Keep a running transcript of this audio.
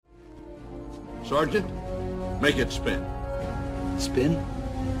Sergeant, make it spin. Spin?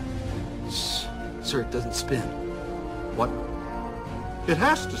 Sir, it doesn't spin. What? It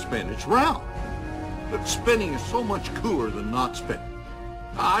has to spin. It's round. But spinning is so much cooler than not spinning.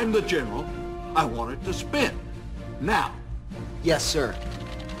 I'm the general. I want it to spin. Now. Yes, sir.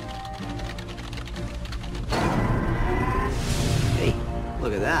 Hey,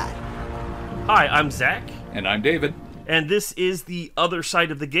 look at that. Hi, I'm Zach. And I'm David. And this is The Other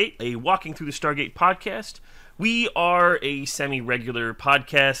Side of the Gate, a Walking Through the Stargate podcast. We are a semi-regular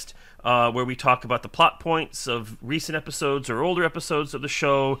podcast where we talk about the plot points of recent episodes or older episodes of the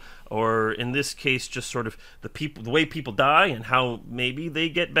show, or in this case, just sort of the way people die and how maybe they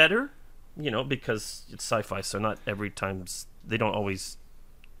get better. You know, because it's sci-fi, so not every time they don't always,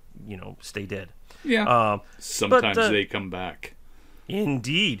 stay dead. Yeah. Sometimes they come back.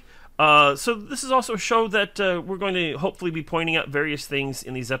 Indeed. So this is also a show that we're going to hopefully be pointing out various things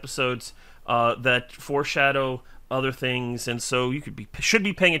in these episodes that foreshadow other things, and so you should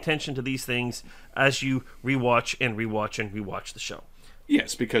be paying attention to these things as you rewatch and rewatch the show.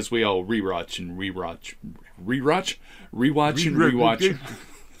 Yes, because we all rewatch and rewatch.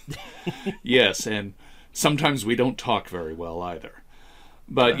 Yes, and sometimes we don't talk very well either.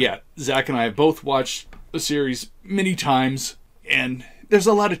 But yeah, Zach and I have both watched the series many times, and there's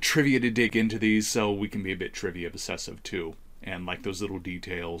a lot of trivia to dig into these, so we can be a bit trivia obsessive too, and like those little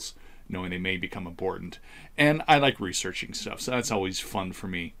details, knowing they may become important. And I like researching stuff, so that's always fun for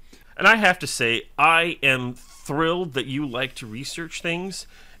me. And I have to say, I am thrilled that you like to research things,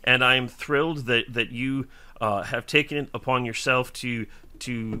 and I am thrilled that you have taken it upon yourself to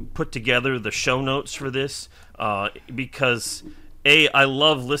put together the show notes for this, because I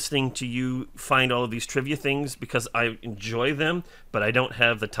love listening to you find all of these trivia things because I enjoy them, but I don't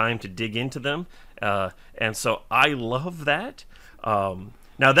have the time to dig into them, and so I love that.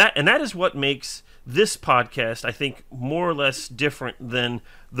 Now that is what makes this podcast, I think, more or less different than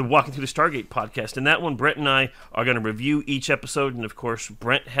the Walking Through the Stargate podcast. And that one, Brent and I are going to review each episode, and of course,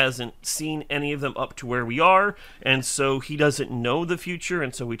 Brent hasn't seen any of them up to where we are, and so he doesn't know the future,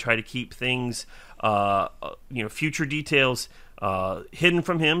 and so we try to keep things, future details hidden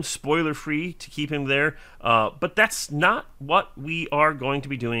from him, spoiler-free, to keep him there. But that's not what we are going to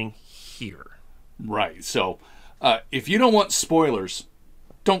be doing here. Right. So, if you don't want spoilers,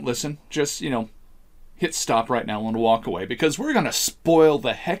 don't listen. Just, hit stop right now and walk away, because we're going to spoil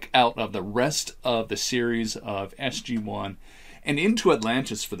the heck out of the rest of the series of SG-1 and Into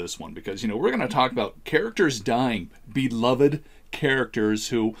Atlantis for this one, because, we're going to talk about characters dying, beloved characters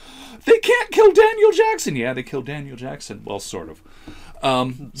who, they can't kill Daniel Jackson. Yeah, they killed Daniel Jackson. Well, sort of.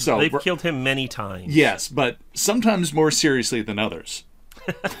 So they've killed him many times. Yes, but sometimes more seriously than others.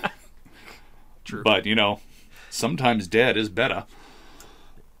 True. But, sometimes dead is better.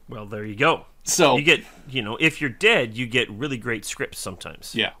 Well, there you go. So you get, if you're dead, you get really great scripts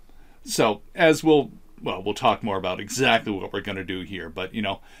sometimes. Yeah. So as we'll talk more about exactly what we're going to do here, but,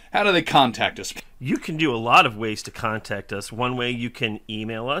 how do they contact us? You can do a lot of ways to contact us. One way, you can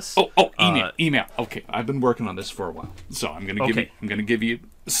email us. Email. Okay, I've been working on this for a while, so I'm going to give you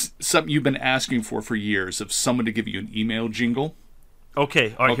something you've been asking for years, of someone to give you an email jingle.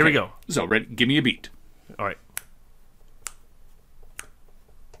 Okay. All right. Here we go. So, ready? Give me a beat. All right.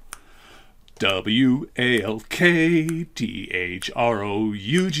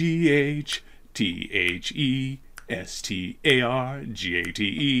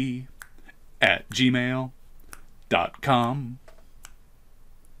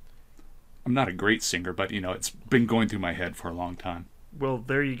 I'm not a great singer, but, it's been going through my head for a long time. Well,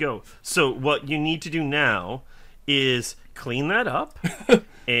 there you go. So what you need to do now is clean that up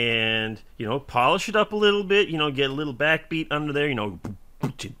and, polish it up a little bit, get a little backbeat under there,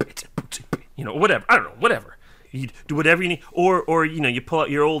 whatever. I don't know, whatever. You do whatever you need. Or you pull out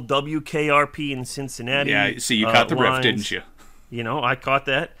your old WKRP in Cincinnati. Yeah, see, you caught the riff, didn't you? I caught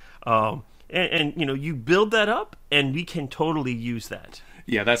that. And you build that up, and we can totally use that.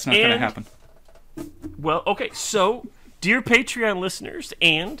 Yeah, that's not going to happen. Well, okay, so, dear Patreon listeners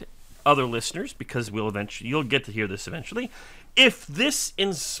and other listeners, because you'll get to hear this eventually, if this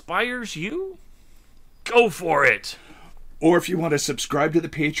inspires you, go for it. Or if you want to subscribe to the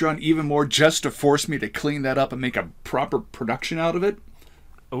Patreon even more, just to force me to clean that up and make a proper production out of it,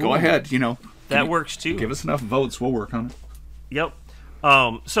 go ahead, That works too. Give us enough votes, we'll work on it. Yep.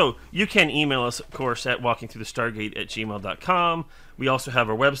 So you can email us, of course, at walkingthroughthestargate@gmail.com. We also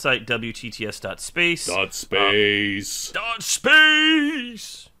have our website, wtts.space.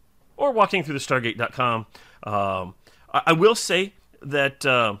 .space. Or walkingthroughthestargate.com. I will say that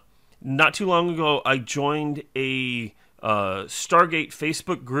not too long ago, I joined a Stargate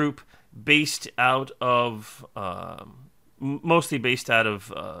Facebook group based out of mostly based out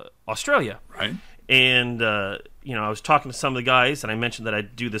of Australia. Right. And I was talking to some of the guys, and I mentioned that I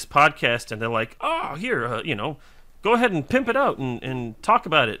do this podcast, and they're like, "Oh, here, go ahead and pimp it out and talk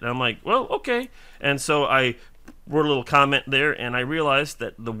about it." And I'm like, "Well, okay." And so I wrote a little comment there, and I realized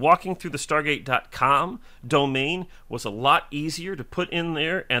that the walkingthroughthestargate.com domain was a lot easier to put in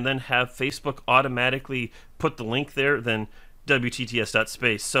there and then have Facebook automatically put the link there than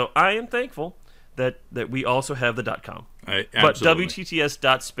WTTS.space. So I am thankful that we also have the .com. But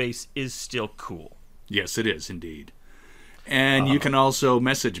WTTS.space is still cool. Yes, it is indeed. And you can also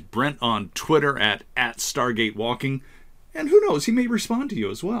message Brent on Twitter at @StargateWalking. And who knows, he may respond to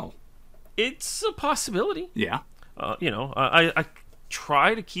you as well. It's a possibility. Yeah. I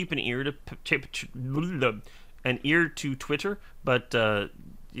try to keep an ear to Twitter, but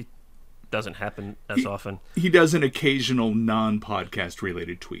it doesn't happen as often. He does an occasional non-podcast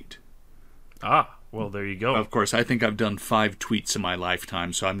related tweet. Ah, well, there you go. Of course, I think I've done 5 tweets in my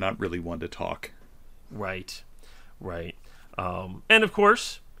lifetime, so I'm not really one to talk. Right. And of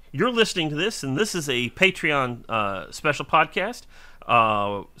course, you're listening to this, and this is a Patreon special podcast.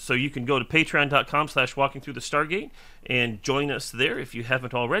 So you can go to patreon.com/walkingthroughthestargate and join us there if you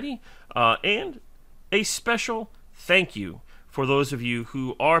haven't already. And a special thank you for those of you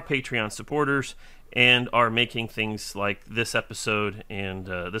who are Patreon supporters and are making things like this episode and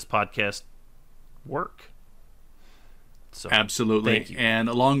this podcast work. So, absolutely. Thank you. And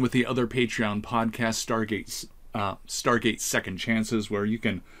along with the other Patreon podcasts, Stargate Second Chances, where you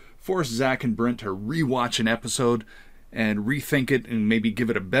can force Zach and Brent to rewatch an episode and rethink it and maybe give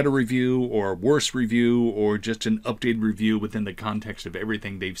it a better review or a worse review or just an updated review within the context of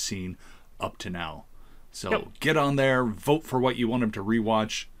everything they've seen up to now. So Get on there, vote for what you want them to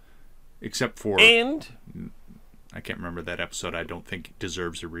rewatch, except for... And... I can't remember that episode. I don't think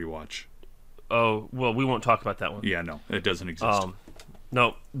deserves a rewatch. Oh, well, we won't talk about that one. Yeah, no, it doesn't exist.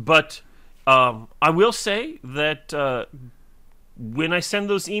 No, but I will say that when I send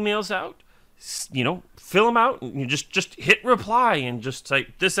those emails out, fill them out and you just hit reply and just say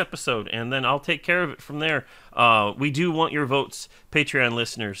this episode, and then I'll take care of it from there. We do want your votes, Patreon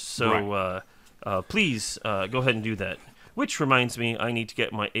listeners, so please go ahead and do that. Which reminds me, I need to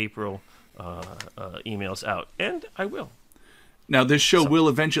get my April emails out, and I will. Now, this show will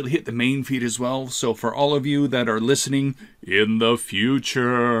eventually hit the main feed as well, so for all of you that are listening in the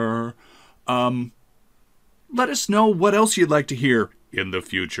future, let us know what else you'd like to hear in the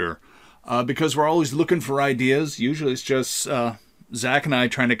future. Because we're always looking for ideas. Usually it's just Zach and I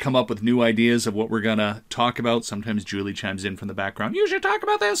trying to come up with new ideas of what we're going to talk about. Sometimes Julie chimes in from the background. You should talk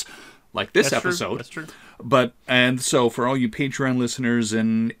about this. Like this episode. That's true. And so for all you Patreon listeners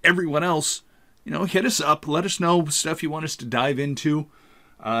and everyone else, hit us up. Let us know stuff you want us to dive into.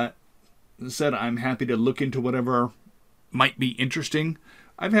 As I said, I'm happy to look into whatever might be interesting.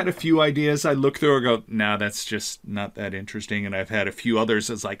 I've had a few ideas I look through and go, nah, that's just not that interesting. And I've had a few others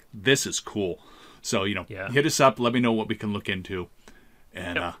that's like, this is cool. So, hit us up. Let me know what we can look into.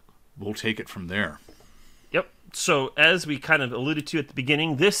 And we'll take it from there. Yep. So, as we kind of alluded to at the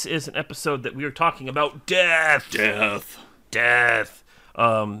beginning, this is an episode that we are talking about death.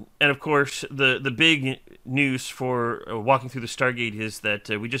 And of course, the big news for Walking Through the Stargate is that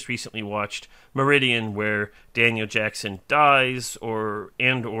we just recently watched Meridian, where Daniel Jackson dies or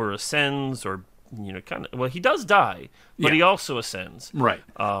ascends, or he does die, but he also ascends. Right.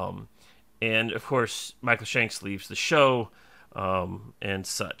 And of course, Michael Shanks leaves the show, and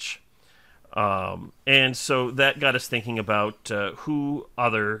such. And so that got us thinking about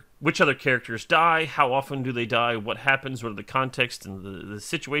which other characters die, how often do they die, what happens, what are the context and the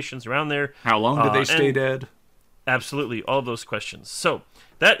situations around there. How long do they stay dead? Absolutely, all those questions. So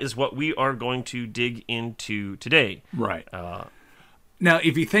that is what we are going to dig into today. Right. Now,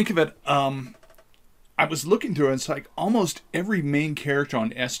 if you think of it, I was looking through it, and it's like almost every main character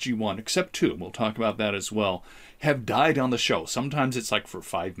on SG-1, except 2, we'll talk about that as well, have died on the show. Sometimes it's like for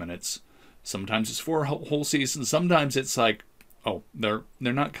 5 minutes. Sometimes it's for a whole season. Sometimes it's like, oh, they're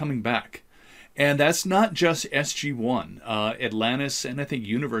not coming back. And that's not just SG-1. Atlantis and I think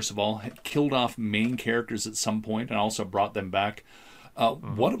Universe have all had killed off main characters at some point and also brought them back.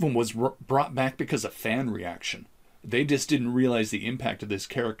 One of them was brought back because of fan reaction. They just didn't realize the impact of this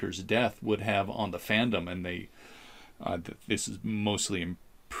character's death would have on the fandom, and they this is mostly in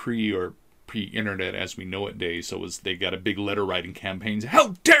pre-internet as we know it days, so they got a big letter writing campaign.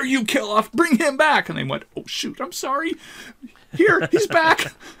 How dare you kill off? Bring him back! And they went, oh shoot, I'm sorry. Here, he's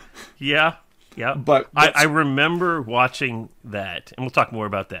back. Yeah. But I remember watching that, and we'll talk more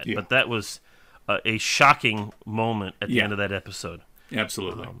about that. Yeah. But that was a shocking moment at the end of that episode.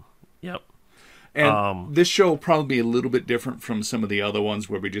 Absolutely. Yep. And this show will probably be a little bit different from some of the other ones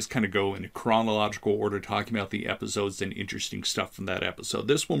where we just kind of go in a chronological order talking about the episodes and interesting stuff from that episode.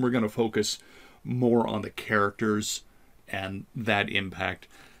 This one we're going to focus more on the characters and that impact.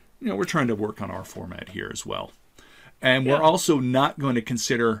 You know, we're trying to work on our format here as well. And we're also not going to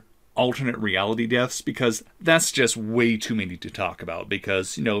consider alternate reality deaths because that's just way too many to talk about.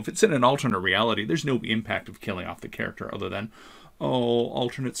 Because, you know, if it's in an alternate reality, there's no impact of killing off the character other than, oh,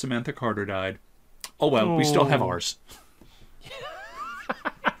 alternate Samantha Carter died. Oh, well, we still have ours.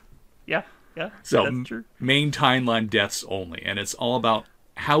 Yeah, So, that's true. main timeline deaths only. And it's all about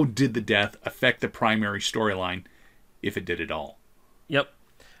how did the death affect the primary storyline, if it did at all. Yep.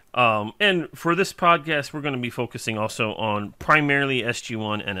 And for this podcast, we're going to be focusing also on primarily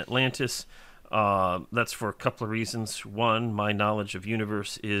SG-1 and Atlantis. That's for a couple of reasons. One, my knowledge of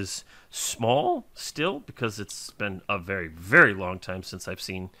universe is small still because it's been a very, very long time since I've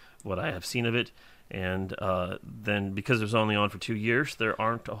seen what I have seen of it. And then because it was only on for 2 years, there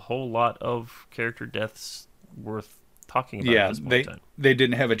aren't a whole lot of character deaths worth talking about at this point in time. They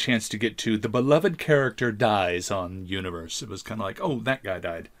didn't have a chance to get to the beloved character dies on Universe. It was kind of like, oh, that guy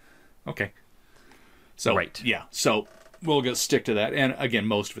died. Okay. So, Right. Yeah. So we'll just stick to that. And again,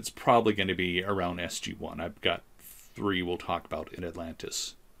 most of it's probably going to be around SG-1. I've got 3 we'll talk about in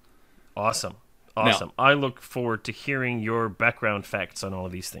Atlantis. Awesome. Now, I look forward to hearing your background facts on all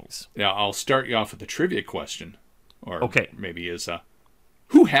of these things. Now, I'll start you off with a trivia question. Or Okay. maybe is,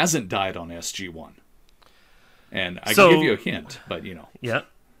 who hasn't died on SG-1? And I can give you a hint, but, you know. Yeah.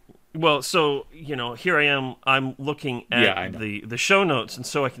 Well, so, you know, here I am. I'm looking at the show notes, and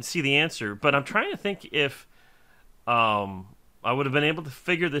so I can see the answer. But I'm trying to think if I would have been able to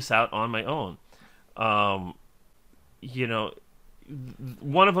figure this out on my own. You know,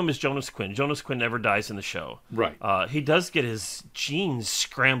 one of them is Jonas Quinn. Jonas Quinn never dies in the show. Right. He does get his genes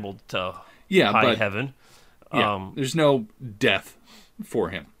scrambled to high but, heaven. there's no death for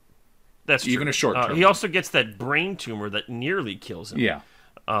him. That's true. Even a short term. He also gets that brain tumor that nearly kills him. Yeah.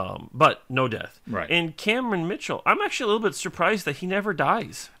 But no death. Right. And Cameron Mitchell, I'm actually a little bit surprised that he never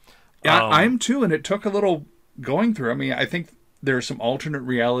dies. Yeah, I'm too, and it took a little going through. I mean, I think there are some alternate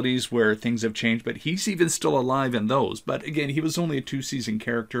realities where things have changed, but he's even still alive in those. But again, he was only a 2-season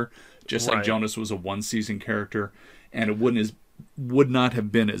character, just like Jonas was a 1-season character, and it would not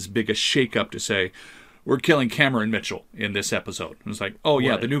have been as big a shakeup to say, we're killing Cameron Mitchell in this episode. It was like, oh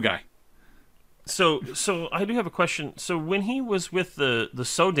yeah, the new guy. So I do have a question. So when he was with the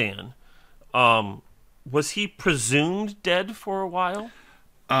Sodan, was he presumed dead for a while?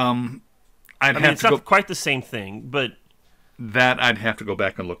 It's not quite the same thing, but that I'd have to go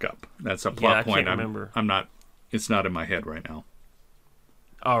back and look up. That's a plot point. I can't remember. I'm not. It's not in my head right now.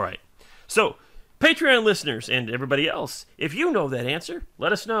 All right. So, Patreon listeners and everybody else, if you know that answer,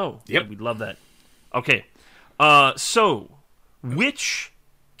 let us know. Yep. We'd love that. Okay. So, which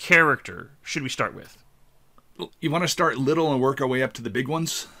character should we start with? You want to start little and work our way up to the big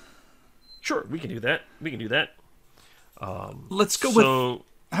ones? Sure, we can do that. Let's go with...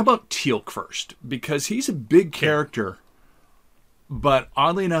 How about Teal'c first? Because he's a big character, but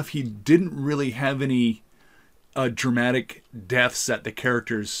oddly enough, he didn't really have any dramatic deaths that the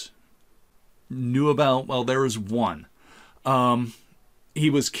characters knew about. Well, there was one. He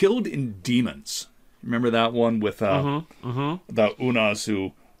was killed in Demons. Remember that one with the Unas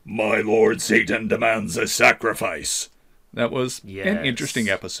who, my lord Satan demands a sacrifice. That was an interesting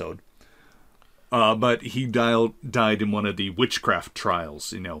episode. But he died in one of the witchcraft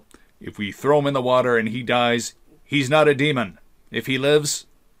trials. You know, if we throw him in the water and he dies, he's not a demon. If he lives,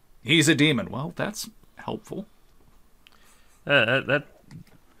 he's a demon. Well, that's helpful. That's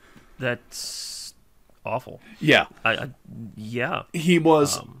awful. Yeah. Yeah. He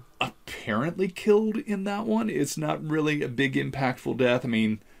was apparently killed in that one. It's not really a big impactful death. I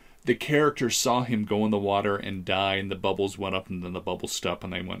mean, the character saw him go in the water and die, and the bubbles went up, and then the bubbles stopped,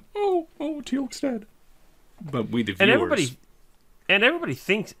 and they went, oh, Teal'c's dead. But we, the viewers... And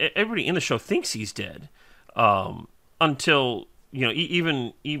everybody in the show thinks he's dead, until, you know,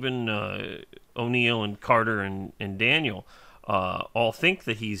 even O'Neill and Carter and Daniel all think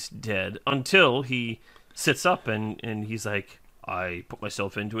that he's dead until he sits up and he's like, I put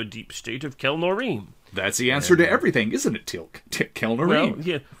myself into a deep state of Kel-Norim. That's the answer to everything, isn't it, Teal'c? Kel-Norim. Well,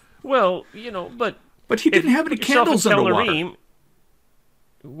 yeah. Well, you know, but he didn't have any candles underwater.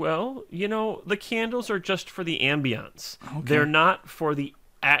 Well, you know, the candles are just for the ambience. Okay. They're not for the...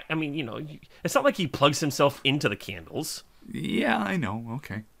 I mean, you know, it's not like he plugs himself into the candles. Yeah, I know.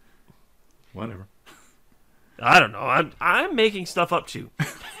 Okay. Whatever. I don't know. I'm making stuff up too.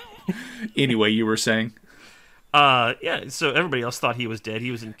 Anyway, you were saying? Yeah, so everybody else thought he was dead. He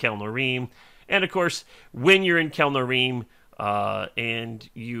was in Kel Norim. And, of course, when you're in Kel Norim and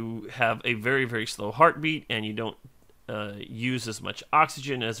you have a very, very slow heartbeat and you don't use as much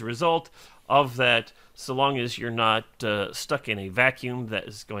oxygen as a result of that, so long as you're not stuck in a vacuum that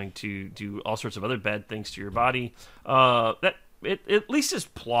is going to do all sorts of other bad things to your body, that it at least is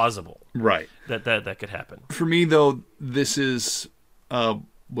plausible. Right. That could happen. For me, though, this is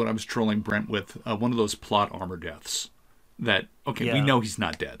what I was trolling Brent with, one of those plot armor deaths. That, okay, we know he's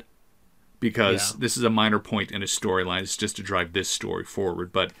not dead. Because this is a minor point in a storyline. It's just to drive this story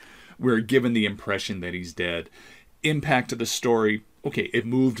forward. But we're given the impression that he's dead. Impact of the story, okay, it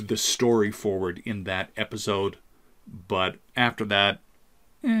moved the story forward in that episode. But after that,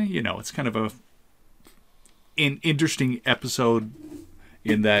 it's kind of an interesting episode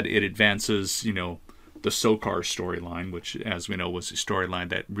in that it advances, the Sokar storyline, which, as we know, was a storyline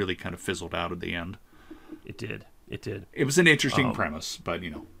that really kind of fizzled out at the end. It did. It was an interesting premise, but,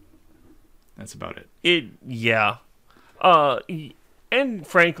 that's about it. And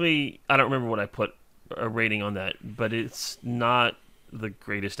frankly, I don't remember what I put a rating on that, but it's not the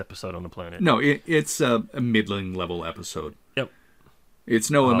greatest episode on the planet. No, it's a middling level episode. Yep. It's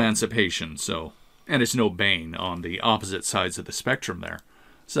no Emancipation, and it's no Bane on the opposite sides of the spectrum there.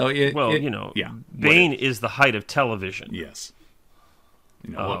 So Bane is the height of television. Yes.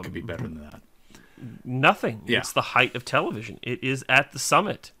 What could be better than that? Nothing. Yeah. It's the height of television. It is at the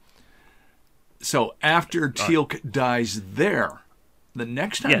summit. So after Teal'c dies there, the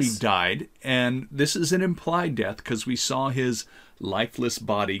next time he died, and this is an implied death because we saw his lifeless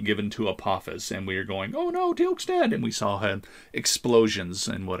body given to Apophis, and we were going, oh no, Teal'c's dead, and we saw explosions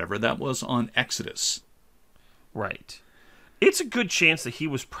and whatever. That was on Exodus. Right. It's a good chance that he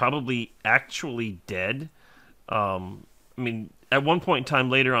was probably actually dead. At one point in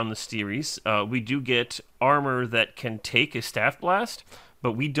time later on the series, we do get armor that can take a staff blast,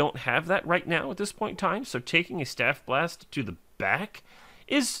 but we don't have that right now at this point in time. So taking a staff blast to the back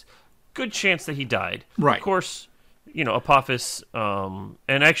is good chance that he died. Right. Of course, Apophis, and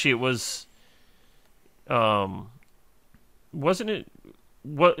actually it was, wasn't it?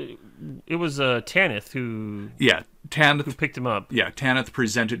 What it was Tanith who Tanith picked him up. Yeah, Tanith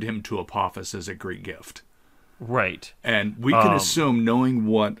presented him to Apophis as a great gift. Right. And we can assume, knowing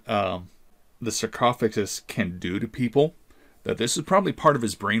what the sarcophagus can do to people, that this is probably part of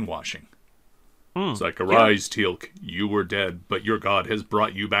his brainwashing. It's like, arise, Teal'c, you were dead, but your god has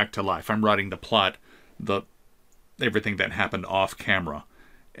brought you back to life. I'm writing the plot, everything that happened off camera,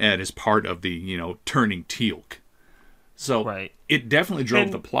 and is part of the, turning Teal'c. So it definitely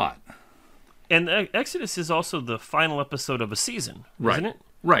drove the plot. And Exodus is also the final episode of a season, isn't it?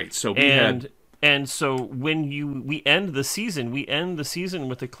 Right. So And so when we end the season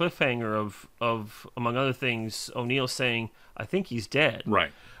with a cliffhanger of among other things, O'Neill saying, "I think he's dead."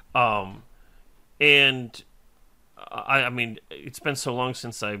 Right. And I mean, it's been so long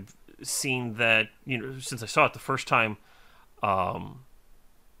since I've seen that. Since I saw it the first time, and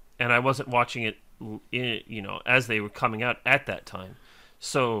I wasn't watching it, as they were coming out at that time.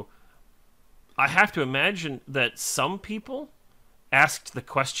 So I have to imagine that some people asked the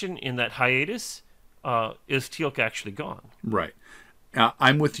question in that hiatus, is Teal'c actually gone? Right.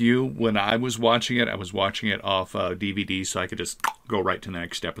 I'm with you. When I was watching it off DVD, so I could just go right to the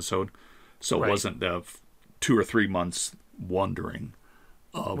next episode. So it wasn't 2 or 3 months wondering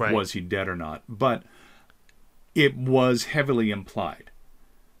was he dead or not. But it was heavily implied.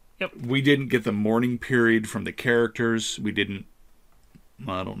 Yep. We didn't get the mourning period from the characters. We didn't...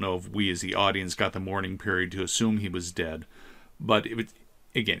 I don't know if we as the audience got the mourning period to assume he was dead. But it was,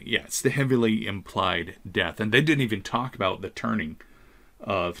 again, it's the heavily implied death. And they didn't even talk about the turning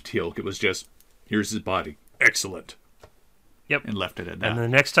of Teal'c. It was just, here's his body. Excellent. Yep. And left it at that. And the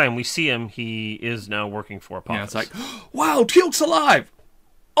next time we see him, he is now working for Apophis. Yeah, it's like, wow, Teal'c's alive!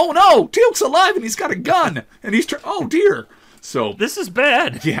 Oh no, Teal'c's alive and he's got a gun! And he's oh dear! So this is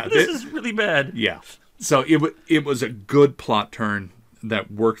bad. Yeah. This is really bad. Yeah. So it was a good plot turn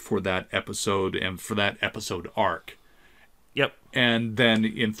that worked for that episode and for that episode arc. Yep. And then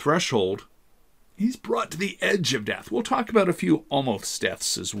in Threshold, he's brought to the edge of death. We'll talk about a few almost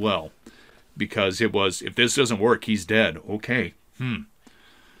deaths as well. Because it was, if this doesn't work, he's dead. Okay.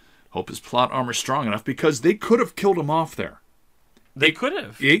 Hope his plot armor's strong enough, because they could have killed him off there. They could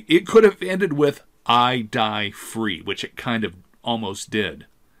have. It could have ended with, I die free, which it kind of almost did.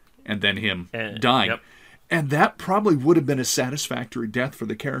 And then him dying. Yep. And that probably would have been a satisfactory death for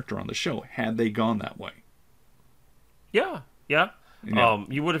the character on the show, had they gone that way. Yeah.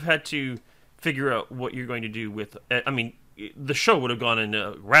 You would have had to figure out what you're going to do with... the show would have gone in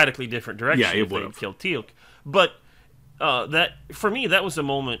a radically different direction Yeah, it if they would had have. killed Teal'c. But that for me, that was a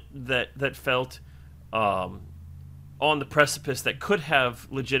moment that felt on the precipice that could have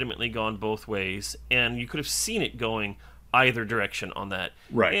legitimately gone both ways, and you could have seen it going either direction on that.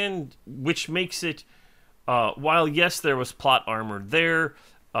 Right. And which makes it, while yes, there was plot armor there,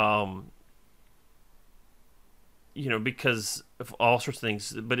 because of all sorts of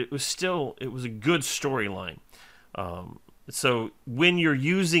things, but it was a good storyline. So when you're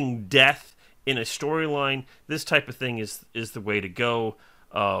using death in a storyline, this type of thing is the way to go.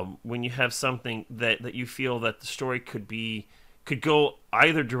 When you have something that you feel that the story could go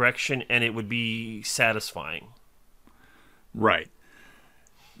either direction and it would be satisfying. Right.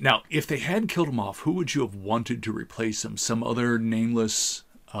 Now, if they had killed him off, who would you have wanted to replace him? Some other nameless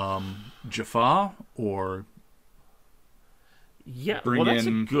Jaffa, or Yeah, bring well, that's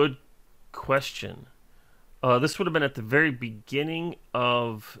in- a good question. This would have been at the very beginning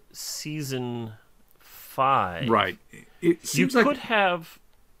of season 5. right? It You seems could like have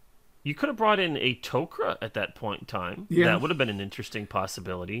brought in a Tok'ra at that point in time. Yeah. That would have been an interesting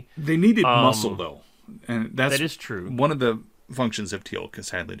possibility. they needed muscle, though, and that's That is true. One of the functions of Teal'c, as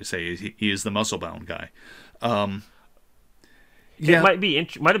sadly to say, is he is the muscle-bound guy. It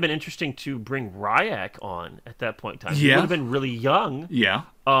might have been interesting to bring Ryak on at that point in time. He Yeah. would have been really young. Yeah.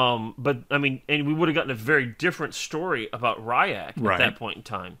 But I mean, and we would have gotten a very different story about Ryak Right. at that point in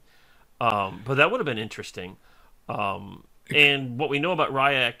time. But that would have been interesting. And what we know about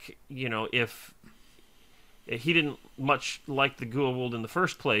Ryak, if he didn't much like the Goa'uld in the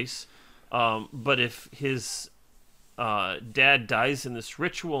first place, but if his dad dies in this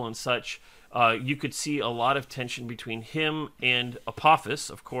ritual and such, you could see a lot of tension between him and Apophis,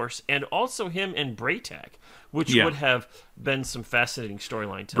 of course, and also him and Braytak, which Yeah. would have been some fascinating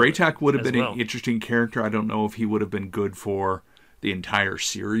storyline. Braytak would have as been well. an interesting character. I don't know if he would have been good for the entire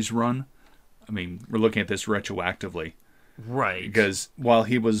series run. I mean, we're looking at this retroactively. Right. Because while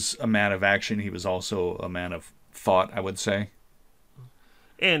he was a man of action, he was also a man of thought, I would say.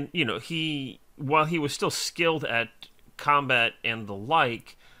 And, while he was still skilled at combat and the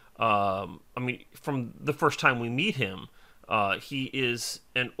like, from the first time we meet him, he is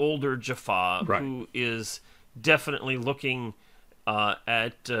an older Jaffa Right. who is definitely looking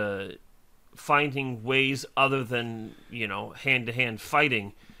at finding ways other than, hand-to-hand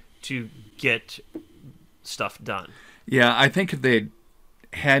fighting to get stuff done. Yeah, I think if they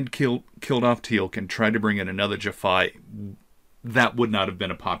had killed off Teal'c and tried to bring in another Jaffa, that would not have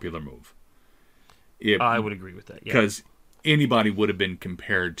been a popular move. I would agree with that, yeah. Because anybody would have been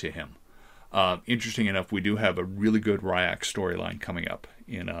compared to him. Interesting enough, we do have a really good Ryak storyline coming up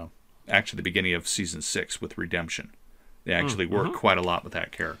in actually the beginning of season 6 with Redemption. They actually work quite a lot with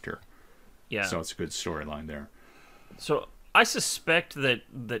that character. Yeah. So it's a good storyline there. So I suspect that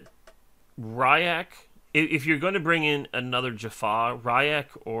Ryak, if you're going to bring in another Jaffa, Ryak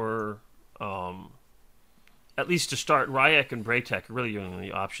or at least to start, Ryak and Braytak are really your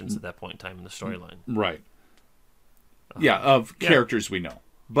only options at that point in time in the storyline. Right. Of characters we know.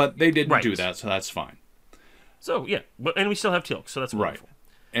 But they didn't Right. do that, so that's fine. So yeah, and we still have Teal'c, so that's wonderful.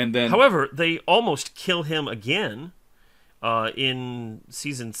 And then However, they almost kill him again in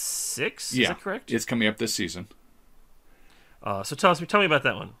season 6. Is that correct? It's coming up this season. So tell me about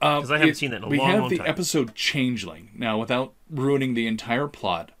that one, because I haven't seen that in a long, long time. We have the episode Changeling. Now, without ruining the entire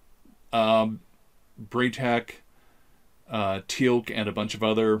plot, Braytak, Teal'c, and a bunch of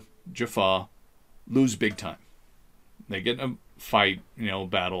other Jaffa lose big time. They get in a fight,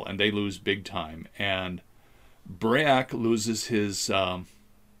 battle, and they lose big time. And Braytak loses his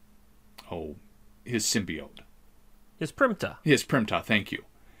symbiote. It's Primta. His Primta, thank you.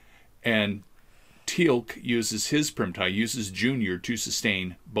 And Teal'c uses his Primta, uses Junior to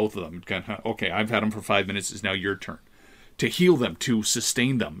sustain both of them. Okay, I've had them for 5 minutes, it's now your turn. To heal them, to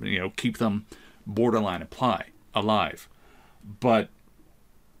sustain them, keep them borderline alive. But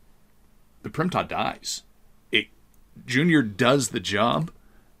the Primta dies. Junior does the job,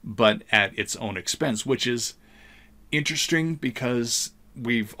 but at its own expense, which is interesting because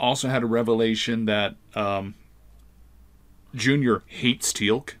we've also had a revelation that Junior hates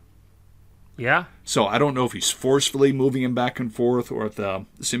Teal'c. Yeah. So I don't know if he's forcefully moving him back and forth or if the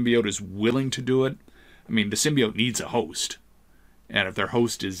symbiote is willing to do it. I mean, the symbiote needs a host. And if their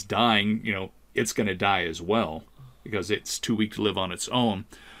host is dying, it's going to die as well because it's too weak to live on its own.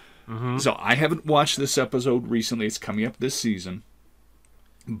 Mm-hmm. So I haven't watched this episode recently. It's coming up this season.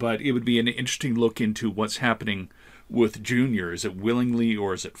 But it would be an interesting look into what's happening with Junior. Is it willingly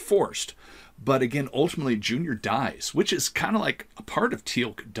or is it forced? But again, ultimately, Junior dies, which is kind of like a part of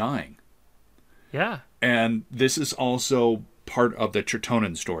Teal'c dying. Yeah. And this is also part of the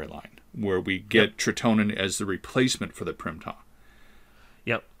Tritonin storyline, where we get Tritonin as the replacement for the Primta.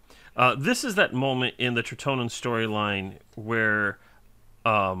 Yep. This is that moment in the Tritonin storyline where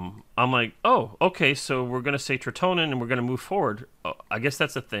I'm like, oh, okay, so we're going to say Tritonin and we're going to move forward. I guess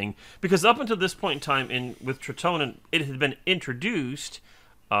that's a thing. Because up until this point in time, with Tritonin, it had been introduced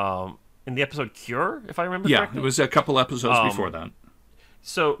in the episode Cure, if I remember correctly. Yeah, it was a couple episodes before that.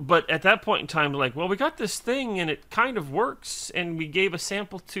 So, but at that point in time, like, well, we got this thing and it kind of works, and we gave a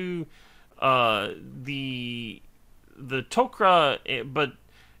sample to the Tok'ra,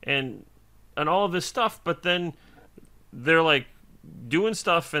 and all of this stuff, but then they're like doing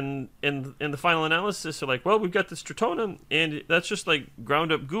stuff, and in the final analysis, they're like, well, we've got this Tritonin, and that's just like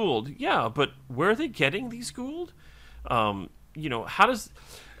ground up Gould. Yeah, but where are they getting these Gould? How does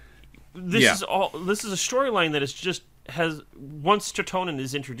this is all? This is a storyline that is just has once Tritonin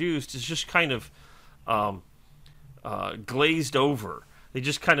is introduced, is just kind of glazed over. They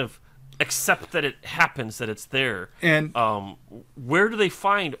just kind of accept that it happens, that it's there. And where do they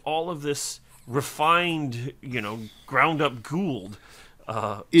find all of this refined, ground up Gould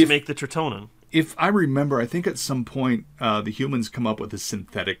to make the Tritonin? If I remember, I think at some point the humans come up with a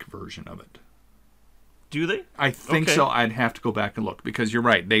synthetic version of it. Do they? I think so. I'd have to go back and look, because you're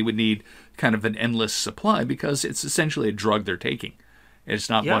right. They would need kind of an endless supply, because it's essentially a drug they're taking. It's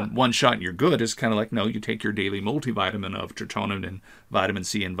not one shot and you're good. It's kind of like, no, you take your daily multivitamin of Tritonin and vitamin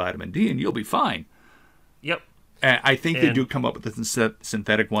C and vitamin D, and you'll be fine. Yep. I think they do come up with a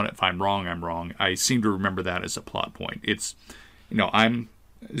synthetic one. If I'm wrong, I'm wrong. I seem to remember that as a plot point. It's, I'm,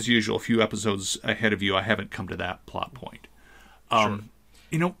 as usual, a few episodes ahead of you. I haven't come to that plot point. Sure.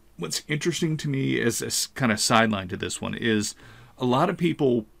 What's interesting to me as a kind of sideline to this one is a lot of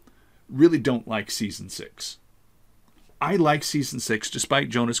people really don't like Season 6. I like Season 6, despite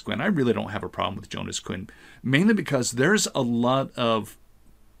Jonas Quinn. I really don't have a problem with Jonas Quinn, mainly because there's a lot of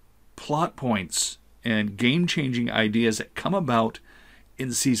plot points and game-changing ideas that come about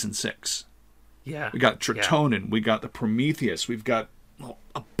in Season 6. Yeah. We got Tritonin, we got the Prometheus, we've got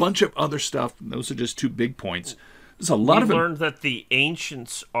a bunch of other stuff. Those are just two big points. There's a lot We've of learned that the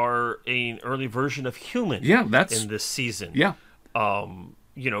ancients are an early version of human. Yeah, that's in this season. Yeah,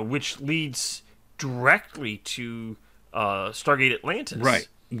 which leads directly to Stargate Atlantis. Right.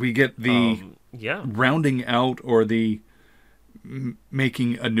 We get the rounding out, or the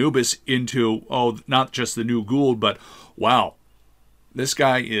making Anubis into not just the new Gould, but wow, this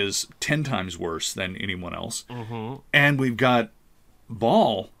guy is 10 times worse than anyone else. Mm-hmm. And we've got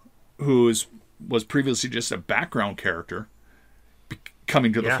Ball, who was previously just a background character,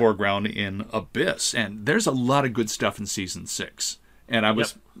 coming to the foreground in Abyss. And there's a lot of good stuff in Season 6. And I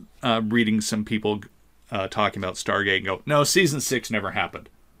was reading some people talking about Stargate and go, no, Season 6 never happened.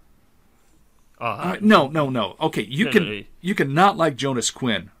 No. Okay, you can not like Jonas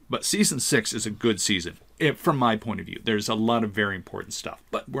Quinn, but Season 6 is a good season. From my point of view, there's a lot of very important stuff.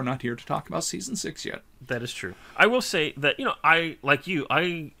 But we're not here to talk about Season 6 yet. That is true. I will say that, I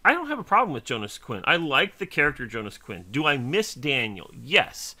don't have a problem with Jonas Quinn. I like the character Jonas Quinn. Do I miss Daniel?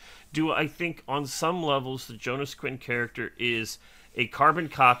 Yes. Do I think on some levels the Jonas Quinn character is a carbon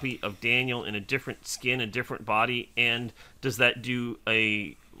copy of Daniel in a different skin, a different body, and does that do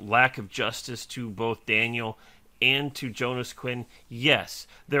a lack of justice to both Daniel and to Jonas Quinn? Yes.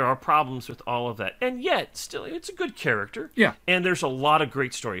 There are problems with all of that. And yet, still, it's a good character. Yeah. And there's a lot of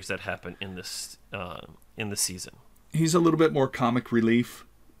great stories that happen in this season. He's a little bit more comic relief,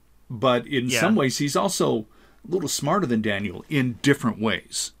 but in some ways he's also a little smarter than Daniel in different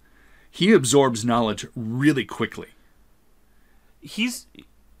ways. He absorbs knowledge really quickly. He's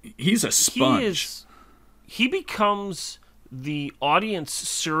a sponge. He becomes the audience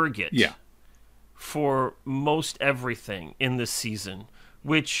surrogate for most everything in this season,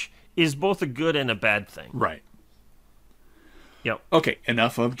 which is both a good and a bad thing. Right. Yep. Okay,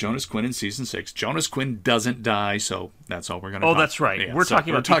 enough of Jonas Quinn in Season 6. Jonas Quinn doesn't die, so that's all we're going to talk about. Oh, that's right. Yeah, we're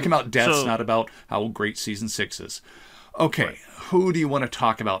talking about deaths, not about how great Season 6 is. Okay, who do you want to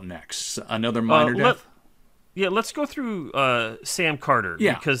talk about next? Another minor death? Let's go through Sam Carter,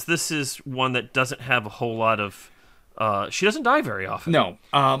 because this is one that doesn't have a whole lot of... she doesn't die very often. No.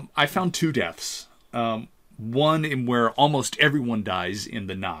 I found 2 deaths. One in where almost everyone dies in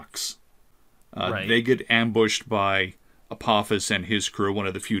the Nox. Right. They get ambushed by Apophis and his crew, one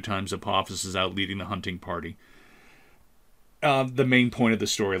of the few times Apophis is out leading the hunting party. The main point of the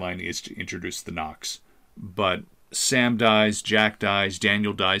storyline is to introduce the Nox. But Sam dies, Jack dies,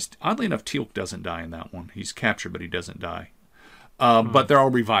 Daniel dies. Oddly enough, Teal'c doesn't die in that one. He's captured, but he doesn't die. But they're all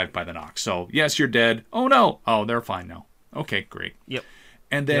revived by the Nox. So, yes, you're dead. Oh, no. Oh, they're fine now. Okay, great. Yep.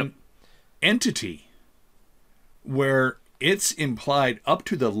 And then entity where it's implied up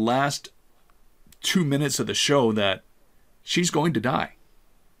to the last 2 minutes of the show that she's going to die.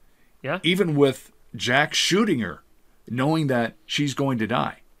 Yeah. Even with Jack shooting her, knowing that she's going to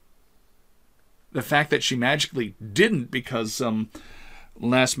die. The fact that she magically didn't because some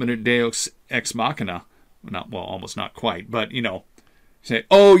last minute Deus Ex Machina, almost not quite, but, say,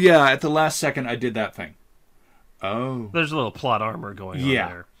 oh yeah, at the last second I did that thing. Oh. There's a little plot armor going on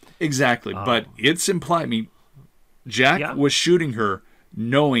there. Exactly. But it's implied. I mean, Jack was shooting her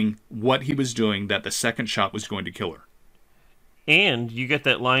knowing what he was doing, that the second shot was going to kill her. And you get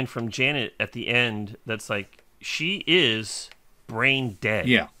that line from Janet at the end that's like, she is brain dead.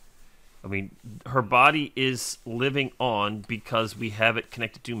 Yeah. I mean, her body is living on because we have it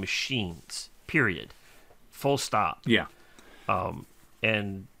connected to machines. Period. Full stop. Yeah.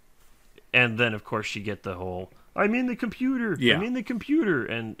 And then, of course, you get the whole, I'm in the computer. Yeah. I'm in the computer.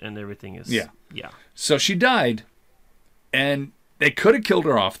 And everything is... Yeah. Yeah. So she died, and they could have killed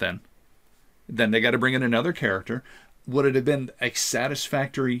her off then. Then they got to bring in another character. Would it have been a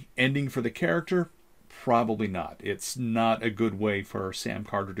satisfactory ending for the character? Probably not. It's not a good way for Sam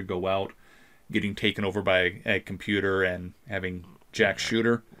Carter to go out, getting taken over by a computer and having Jack shoot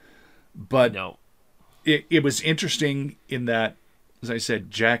her. But No. it was interesting in that, as I said,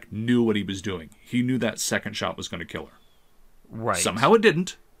 Jack knew what he was doing. He knew that second shot was going to kill her. Right. Somehow it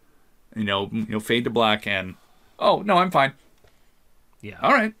didn't. Fade to black and, oh, no, I'm fine. Yeah.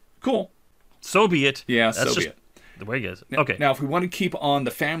 All right, cool. So be it. Yeah, That's so be just it. the way it is. Okay. Now, if we want to keep on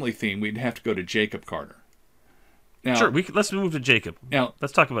the family theme, we'd have to go to Jacob Carter. Now, Sure. Let's move to Jacob. Now,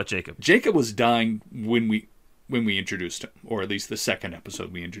 Let's talk about Jacob. Jacob was dying when we introduced him, or at least the second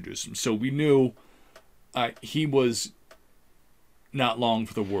episode we introduced him. So we knew he was not long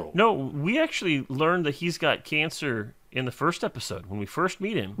for the world. No, we actually learned that he's got cancer in the first episode when we first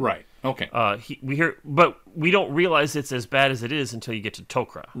meet him. Right. Okay. We hear, but we don't realize it's as bad as it is until you get to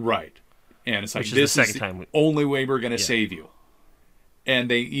Tok'ra. Right. And it's like, Which is the this second is time the only way we're going to save you.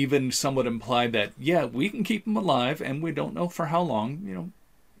 And they even somewhat implied that, yeah, we can keep him alive, and we don't know for how long.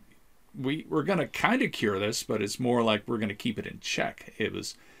 We're going to kind of cure this, but it's more like we're going to keep it in check. It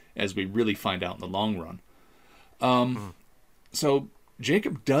was, as we really find out in the long run. So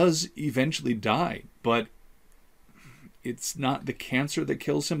Jacob does eventually die, but it's not the cancer that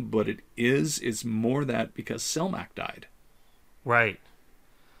kills him, but it's more that because Selmak died. Right.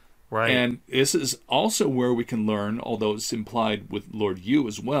 Right. And this is also where we can learn, although it's implied with Lord Yu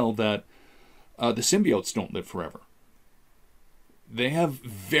as well, that the symbiotes don't live forever. They have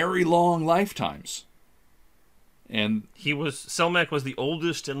very long lifetimes. And Selmak was the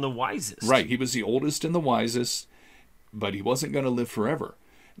oldest and the wisest. right, he was the oldest and the wisest, but he wasn't going to live forever.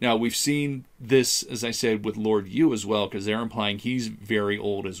 Now, we've seen this, as I said, with Lord Yu as well, because they're implying he's very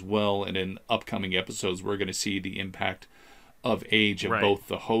old as well, and in upcoming episodes we're going to see the impact of age of both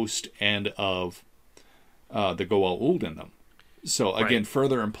the host and of the Goa'uld in them. So again,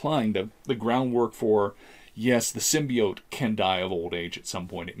 further implying the groundwork for, yes, the symbiote can die of old age at some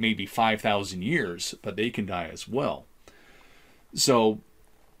point. It may be 5,000 years, but they can die as well. So,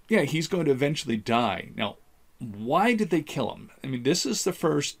 yeah, he's going to eventually die. Now, why did they kill him? I mean, this is the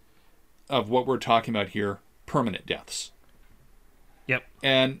first of what we're talking about here, permanent deaths. Yep.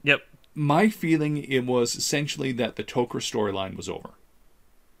 And Yep. my feeling, it was essentially that the Tok'ra storyline was over.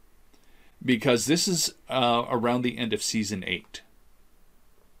 Because this is around the end of Season 8.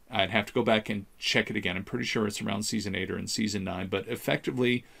 I'd have to go back and check it again. I'm pretty sure it's around Season 8 or in Season 9. But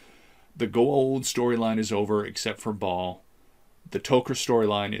effectively, the Goa'uld storyline is over except for Ball. The Tok'ra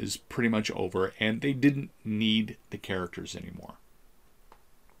storyline is pretty much over. And they didn't need the characters anymore.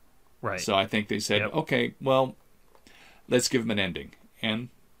 Right. So I think they said, okay, well, let's give them an ending. And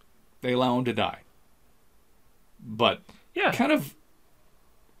they allow him to die. But kind of,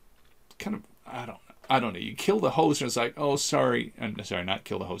 I don't know. You kill the host, and it's like, oh, sorry. I'm sorry, not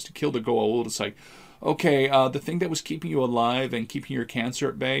kill the host. You kill the Goa'uld. It's like, okay, the thing that was keeping you alive and keeping your cancer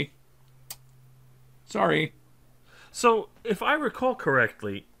at bay, sorry. So, if I recall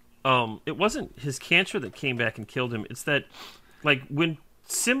correctly, it wasn't his cancer that came back and killed him. It's that, like, when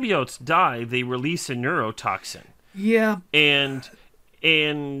symbiotes die, they release a neurotoxin. Yeah. And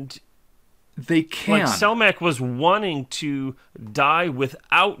they can. Like, Selmak was wanting to die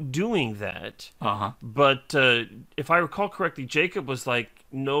without doing that. Uh-huh. But if I recall correctly, Jacob was like,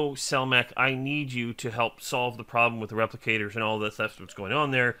 no, Selmak, I need you to help solve the problem with the replicators and all that stuff that's going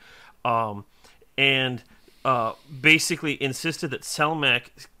on there. And basically insisted that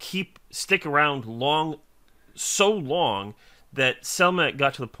Selmak stick around so long that Selmak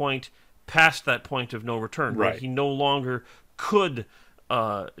got to the point, past that point of no return. Right. He no longer could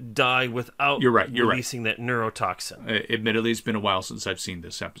die without You're right. releasing that neurotoxin. Admittedly, it's been a while since I've seen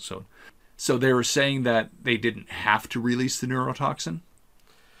this episode. So they were saying that they didn't have to release the neurotoxin?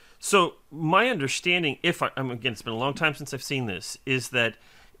 So my understanding, again, it's been a long time since I've seen this, is that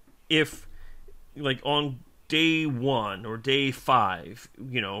if, like, on day 1 or day 5,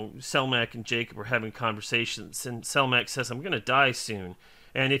 Selmak and Jacob are having conversations, and Selmak says, I'm going to die soon.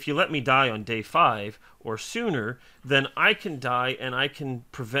 And if you let me die on day 5 or sooner, then I can die and I can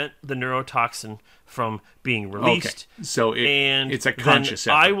prevent the neurotoxin from being released. Okay. So it's a conscious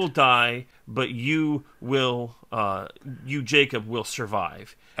then effort. I will die, but you, Jacob, will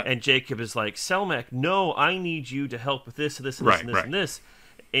survive. And Jacob is like, Selmak, no, I need you to help with this, and this, and this, and this, and this.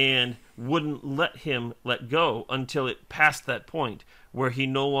 And wouldn't let him let go until it passed that point where he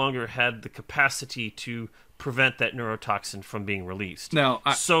no longer had the capacity to prevent that neurotoxin from being released. Now,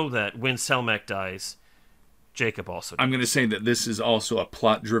 so that when Selmak dies, Jacob also dies. I'm going to say that this is also a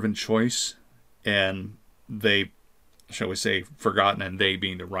plot-driven choice, and they, shall we say, forgotten, and they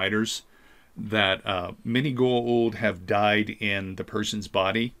being the writers, that many Goa'uld have died in the person's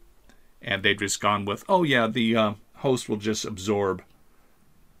body, and they've just gone with, the host will just absorb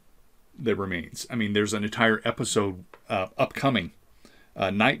the remains. I mean, there's an entire episode upcoming,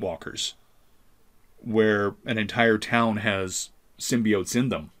 Nightwalkers, where an entire town has symbiotes in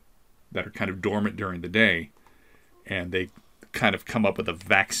them that are kind of dormant during the day, and they kind of come up with a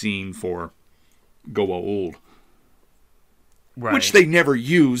vaccine for Goa'uld, which they never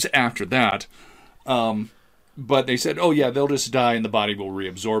use after that. But they said, they'll just die and the body will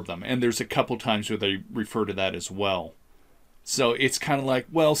reabsorb them. And there's a couple times where they refer to that as well. So it's kind of like,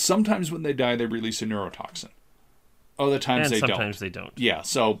 well, sometimes when they die, they release a neurotoxin. Other times they don't. And sometimes they don't. Yeah,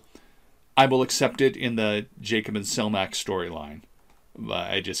 so I will accept it in the Jacob and Selmak storyline.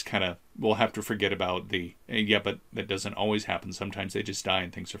 I just kind of will have to forget about but that doesn't always happen. Sometimes they just die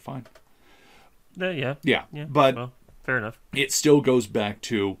and things are fine. Yeah. But well, fair enough. It still goes back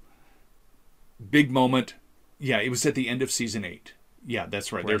to big moment. Yeah, it was at the end of season 8. Yeah,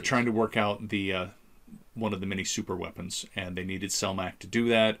 that's right. They're trying to work out the one of the mini super weapons, and they needed Selmak to do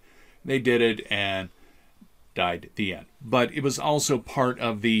that. They did it and died at the end. But it was also part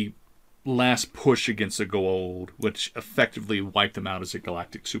of the last push against the Goa'uld, which effectively wiped them out as a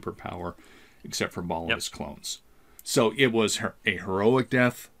galactic superpower, except for Maul and his clones. So it was a heroic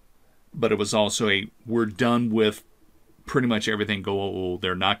death, but it was also we're done with pretty much everything Goa'uld.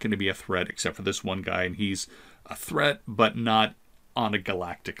 They're not going to be a threat except for this one guy, and he's a threat, but not on a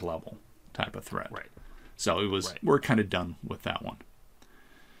galactic level type of threat. Right. So it was. We're kind of done with that one.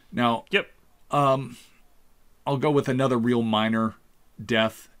 Now, I'll go with another real minor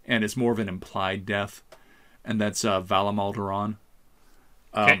death, and it's more of an implied death, and that's Vala Maldoran.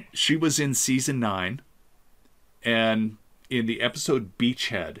 She was in season 9, and in the episode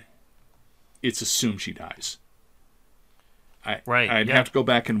Beachhead, it's assumed she dies. I'd have to go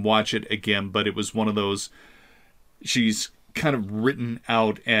back and watch it again, but it was one of those, she's kind of written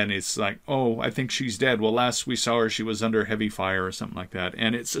out, and it's like, I think she's dead. Well, last we saw her, she was under heavy fire or something like that,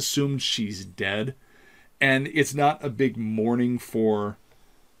 and it's assumed she's dead. And it's not a big mourning for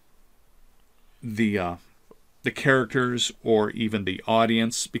the characters or even the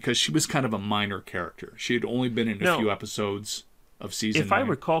audience, because she was kind of a minor character. She had only been in a few episods of season 9. If I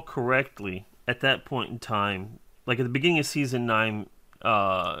recall correctly, at that point in time, like at the beginning of season 9,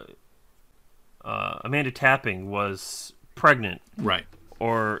 Amanda Tapping was pregnant. Right.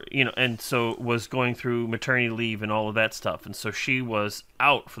 Or, and so was going through maternity leave and all of that stuff. And so she was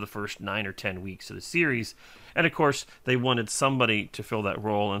out for the first 9 or 10 weeks of the series. And, of course, they wanted somebody to fill that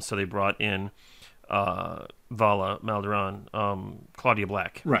role, and so they brought in Vala Maldoran, Claudia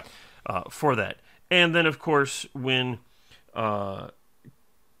Black, for that. And then, of course, when Amanda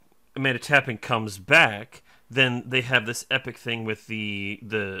Tapping comes back, then they have this epic thing with the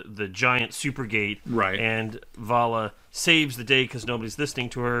giant supergate, and Vala saves the day because nobody's listening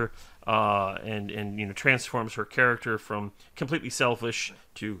to her, and transforms her character from completely selfish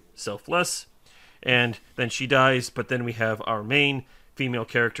to selfless, and then she dies. But then we have our main female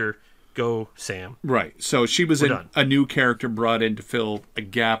character, Go Sam. Right. So she was a new character brought in to fill a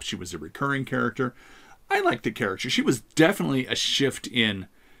gap. She was a recurring character. I liked the character. She was definitely a shift in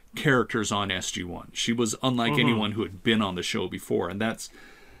characters on SG-1. She was unlike anyone who had been on the show before, and that's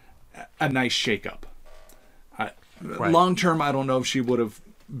a nice shakeup. Long term, I don't know if she would have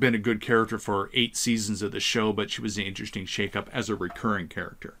been a good character for 8 seasons of the show, but she was an interesting shakeup as a recurring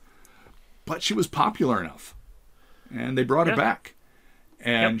character. But she was popular enough, and they brought her back.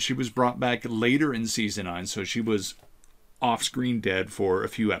 And she was brought back later in season 9, so she was off-screen dead for a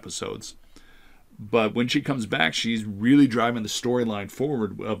few episodes. But when she comes back, she's really driving the storyline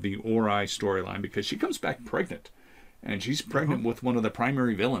forward of the Ori storyline because she comes back pregnant. And she's pregnant with one of the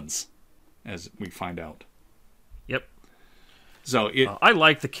primary villains, as we find out. Yep. So I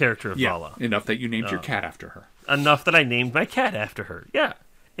like the character of yeah, Vala. enough that you named your cat after her. Enough that I named my cat after her. Yeah.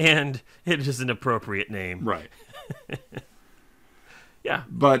 And it is an appropriate name. Right. Yeah.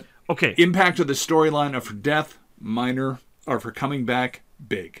 But Okay. impact of the storyline of her death, minor, or of her coming back,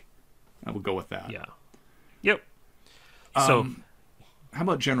 big. I will go with that. Yeah. Yep. So, How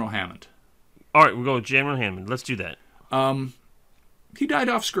about General Hammond? all right, we'll go with General Hammond. Let's do that. He died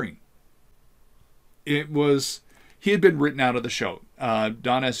off screen. He had been written out of the show.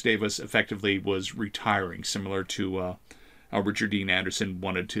 Don S. Davis effectively was retiring, similar to how Richard Dean Anderson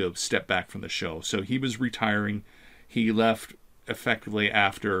wanted to step back from the show. So he was retiring. He left effectively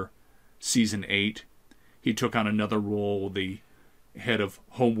after season 8. He took on another role, the head of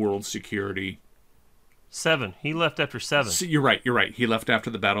Homeworld Security. 7. He left after 7. So you're right. He left after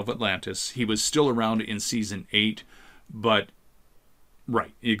the Battle of Atlantis. He was still around in season 8, but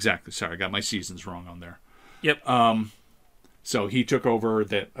right, exactly. Sorry, I got my seasons wrong on there. Yep. So he took over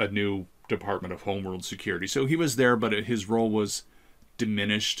a new Department of Homeworld Security. So he was there, but his role was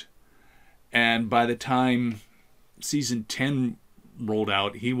diminished. And by the time season 10 rolled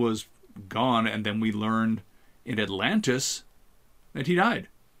out, he was gone. And then we learned in Atlantis that he died.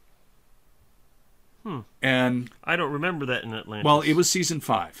 And I don't remember that in Atlantis. well, it was season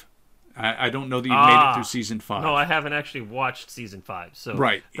 5. I don't know that you made it through season 5. No, I haven't actually watched season 5, so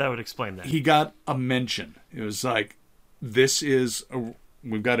Right. that would explain that. He got a mention. It was like,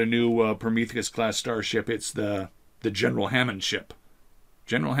 we've got a new Prometheus-class starship. It's the General Hammond ship.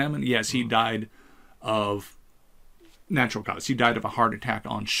 General Hammond, yes, he died of natural cause. He died of a heart attack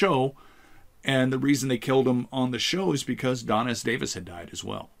on show, and the reason they killed him on the show is because Don S. Davis had died as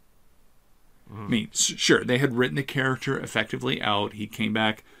well. I mean, sure, they had written the character effectively out. He came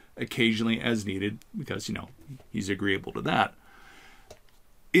back occasionally as needed because, he's agreeable to that.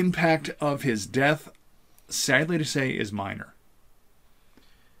 Impact of his death, sadly to say, is minor.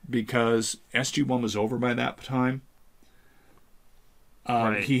 Because SG-1 was over by that time.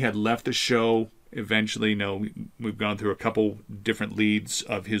 Right. He had left the show eventually. We've gone through a couple different leads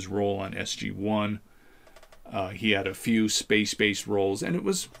of his role on SG-1. He had a few space-based roles, and it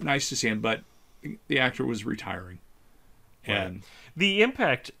was nice to see him, but the actor was retiring. And the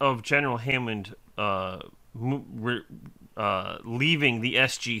impact of General Hammond leaving the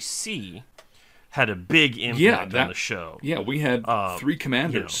SGC had a big impact on the show. Yeah, we had 3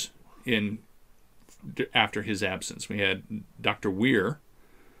 commanders after his absence. We had Dr. Weir,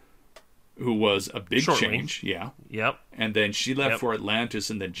 who was a big change. Yeah. Yep. And then she left for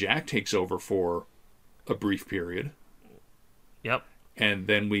Atlantis, and then Jack takes over for a brief period. Yep. And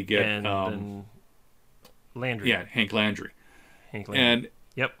then we get then Landry. Yeah, Hank Landry. And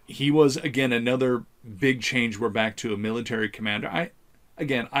he was, again, another big change. We're back to a military commander.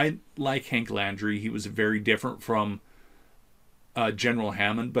 I like Hank Landry. He was very different from General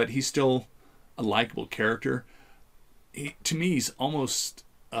Hammond, but he's still a likable character. To me, he's almost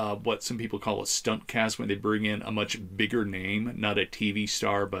what some people call a stunt cast, when they bring in a much bigger name, not a TV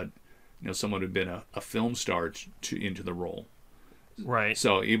star, but someone who'd been a film star into the role. Right.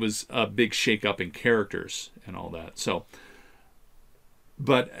 So it was a big shake-up in characters and all that. So,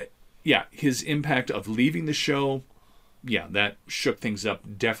 but his impact of leaving the show, that shook things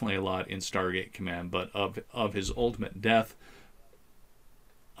up definitely a lot in Stargate Command. But of his ultimate death,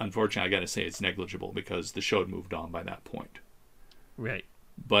 unfortunately, I got to say it's negligible because the show had moved on by that point. Right.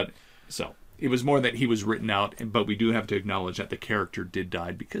 But so it was more that he was written out, but we do have to acknowledge that the character did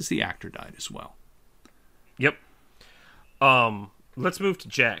die because the actor died as well. Yep. Let's move to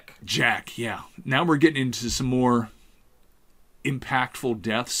Jack. Jack, yeah. Now we're getting into some more impactful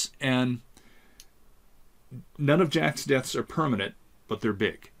deaths, and none of Jack's deaths are permanent, but they're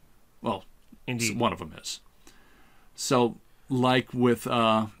big. Well, Indeed. One of them is. So, like with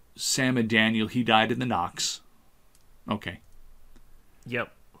Sam and Daniel, he died in the Nox. Okay.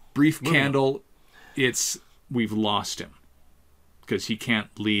 Yep. Brief Moving Candle, we've lost him because he can't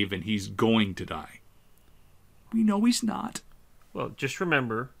leave and he's going to die. We know he's not. Well, just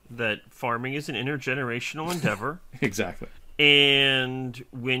remember that farming is an intergenerational endeavor. Exactly. And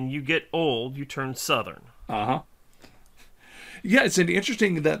when you get old, you turn southern. Uh-huh. Yeah, it's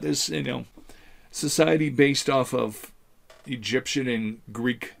interesting that this, society based off of Egyptian and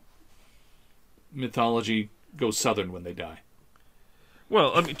Greek mythology goes southern when they die.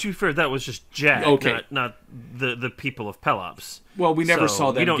 Well, I mean, to be fair, that was just Jack, not the people of Pelops. Well, we never So, saw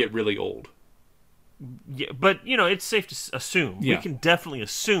we them don't- get really old. Yeah, but it's safe to assume. Yeah. We can definitely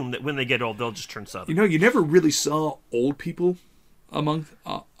assume that when they get old, they'll just turn southern. You never really saw old people among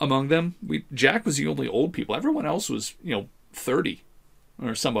them. Jack was the only old people. Everyone else was 30,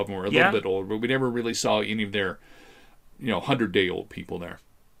 or some of them were a little bit older, but we never really saw any of their 100-day-old people there.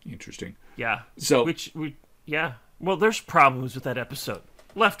 Interesting. Yeah. So well, there's problems with that episode,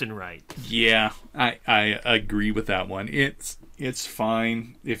 left and right. Yeah, I agree with that one. It's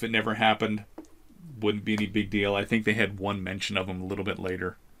fine. If it never happened, wouldn't be any big deal. I think they had one mention of him a little bit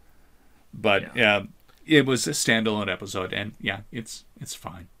later, but it was a standalone episode, and it's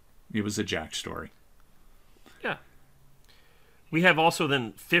fine. It was a Jack story. Yeah. We have also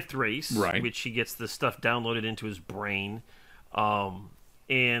then Fifth Race, right, which he gets the stuff downloaded into his brain,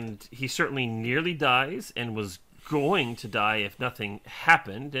 and he certainly nearly dies and was going to die if nothing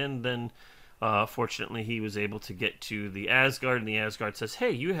happened, and then fortunately he was able to get to the Asgard, and the Asgard says,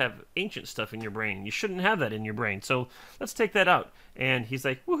 hey, you have ancient stuff in your brain, you shouldn't have that in your brain, so let's take that out. And he's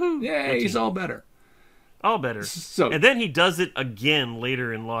like, woohoo, yeah, he's all better. All better. And then he does it again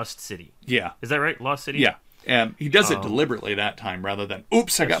later in Lost City. Yeah. Is that right? Lost City? Yeah. And he does it deliberately that time, rather than,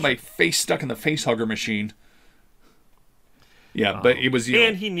 oops, I got my face stuck in the face hugger machine. Yeah, but it was...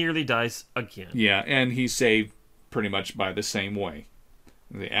 and he nearly dies again. Yeah, and he's saved pretty much by the same way.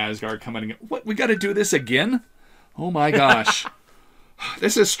 The Asgard come in and go, what, we got to do this again? Oh my gosh.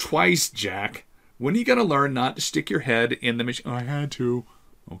 This is twice, Jack. When are you going to learn not to stick your head in the machine? Oh, I had to.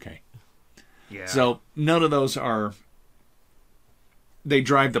 Okay. Yeah. So none of those are... They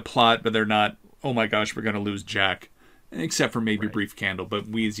drive the plot, but they're not, oh my gosh, we're going to lose Jack. Except for maybe Brief Candle, but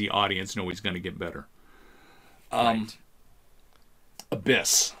we as the audience know he's going to get better. Right.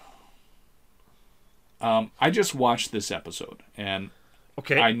 Abyss. I just watched this episode, and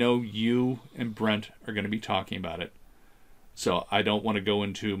okay. I know you and Brent are going to be talking about it, so I don't want to go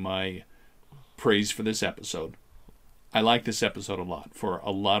into my praise for this episode. I like this episode a lot for a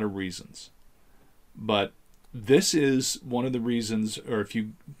lot of reasons, but this is one of the reasons, or if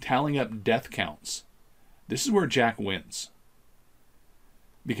you tallying up death counts, this is where Jack wins.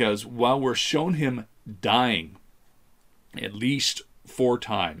 Because while we're shown him dying at least 4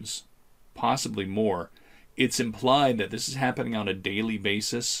 times, possibly more, it's implied that this is happening on a daily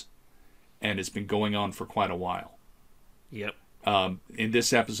basis, and it's been going on for quite a while. Yep. In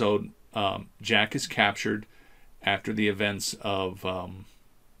this episode, Jack is captured after the events of the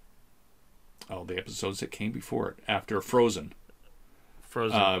episodes that came before it, after Frozen,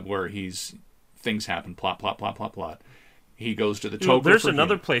 where things happen, plot. He goes to the Toker. There's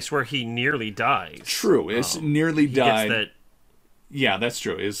another place where he nearly dies. True, it's nearly died. Gets that. Yeah, that's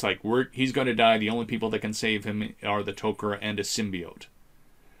true. It's like he's going to die. The only people that can save him are the Toker and a symbiote.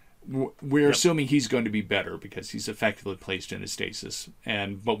 We're assuming he's going to be better because he's effectively placed in a stasis,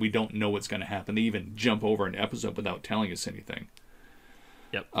 but we don't know what's going to happen. They even jump over an episode without telling us anything.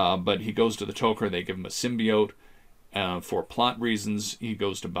 Yep. But he goes to the Toker. They give him a symbiote. For plot reasons, he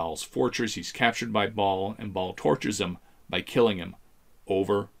goes to Baal's fortress. He's captured by Baal, and Baal tortures him by killing him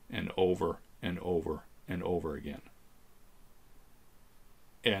over and over and over and over again.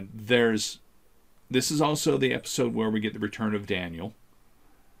 And this is also the episode where we get the return of Daniel.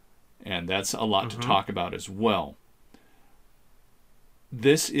 And that's a lot to talk about as well.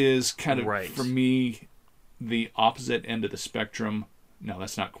 This is kind of, for me, the opposite end of the spectrum. No,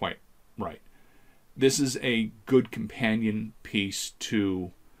 that's not quite right. This is a good companion piece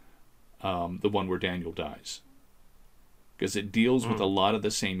to the one where Daniel dies. Because it deals with a lot of the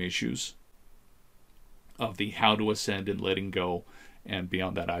same issues of the how to ascend and letting go. And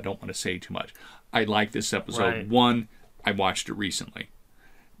beyond that, I don't want to say too much. I like this episode. Right. 1, I watched it recently.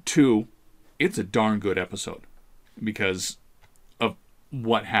 2, it's a darn good episode because of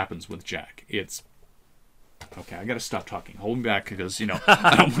what happens with Jack. It's okay. I got to stop talking. Hold me back because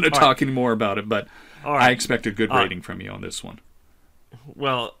I don't want to talk anymore about it. But I expect a good rating from you on this one.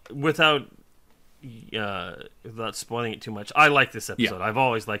 Well, without spoiling it too much, I like this episode. Yeah. I've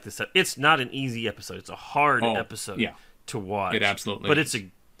always liked this. It's not an easy episode. It's a hard episode to watch. It absolutely but is. It's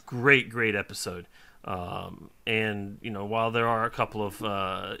a great episode. And while there are a couple of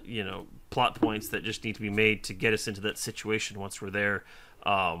plot points that just need to be made to get us into that situation once we're there,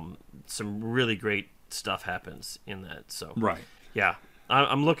 some really great stuff happens in that. So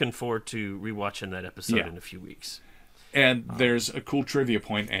I'm looking forward to rewatching that episode in a few weeks. And there's a cool trivia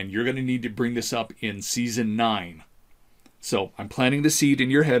point, and you're going to need to bring this up in season 9. So I'm planting the seed in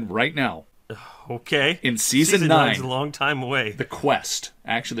your head right now. Okay. In season 9 is a long time away. The Quest.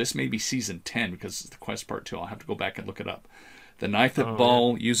 Actually, this may be season 10 because it's the Quest Part 2. I'll have to go back and look it up. The knife that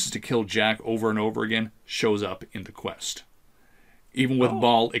Baal uses to kill Jack over and over again shows up in the Quest. Even with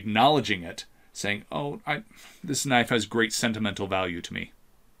Baal acknowledging it, saying, "Oh, this knife has great sentimental value to me."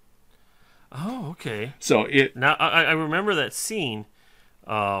 Oh, okay. So Now I remember that scene,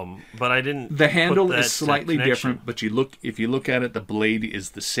 but I didn't. the handle put is slightly connection. different, but if you look at it, the blade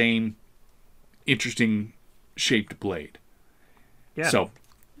is the same interesting shaped blade. Yeah. So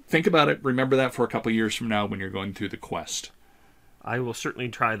think about it. Remember that for a couple years from now when you're going through the quest. I will certainly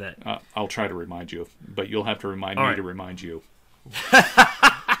try that. I'll try to remind you, but you'll have to remind All me right. to remind you.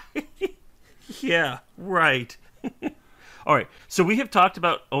 Yeah, right. All right. So we have talked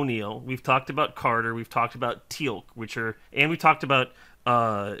about O'Neill. We've talked about Carter. We've talked about Teal'c, and we talked about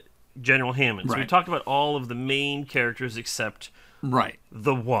General Hammond. So we Right. talked about all of the main characters except Right.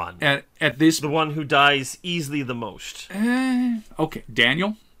 the one, At this, the one who dies easily the most. okay,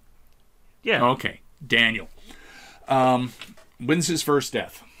 Daniel. Yeah. Okay, Daniel. Wins his first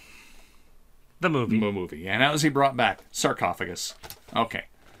death. The movie. Movie. And how was he brought back? Sarcophagus. Okay.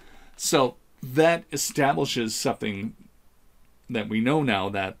 So that establishes something that we know now,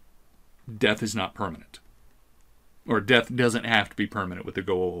 that death is not permanent. Or death doesn't have to be permanent with the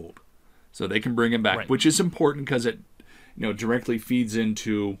Goa'uld. So they can bring him back, Right. which is important because it directly feeds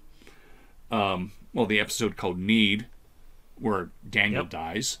into the episode called Need, where Daniel Yep.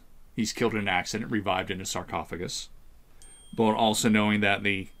 dies. He's killed in an accident, revived in a sarcophagus. But also knowing that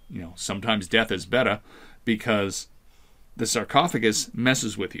sometimes death is better because the sarcophagus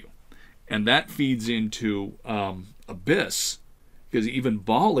messes with you. And that feeds into Abyss, because even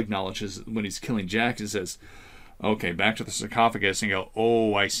Ball acknowledges when he's killing Jax and says, okay, back to the sarcophagus, and you go,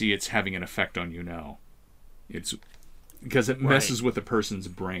 oh, I see it's having an effect on you now. It's because it messes with a person's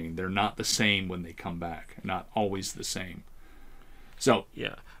brain. They're not the same when they come back. Not always the same. So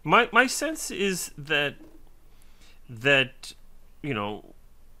Yeah. My sense is that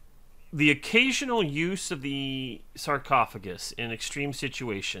the occasional use of the sarcophagus in extreme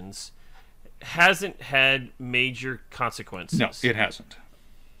situations hasn't had major consequences. no, it hasn't.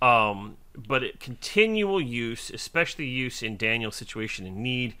 But continual use, especially use in Daniel's situation in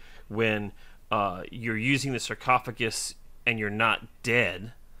Need, when you're using the sarcophagus and you're not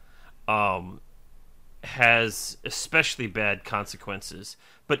dead, has especially bad consequences.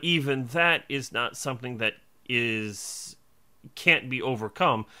 But even that is not something that can't be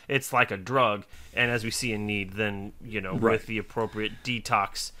overcome. It's like a drug, and as we see in Need, then with the appropriate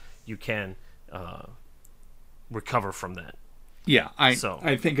detox, you can recover from that. Yeah, I So-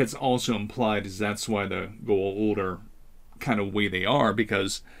 think it's also implied is that's why the Goa'uld are kind of way they are,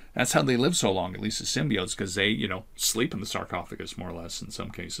 because that's how they live so long, at least the symbiotes, because they, sleep in the sarcophagus more or less in some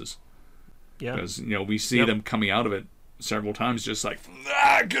cases. Yeah. Because, we see them coming out of it several times just like,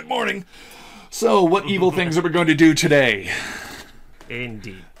 good morning. So what evil things are we going to do today?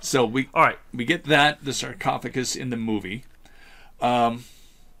 Indeed. So we All right. we get that, the sarcophagus in the movie. The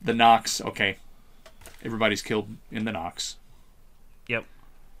Nox, okay. Everybody's killed in the Nox. Yep.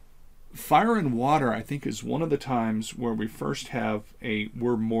 Fire and Water, I think, is one of the times where we first have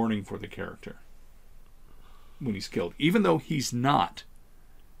we're mourning for the character when he's killed. Even though he's not,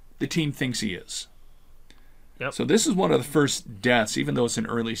 the team thinks he is. Yep. So this is one of the first deaths, even though it's an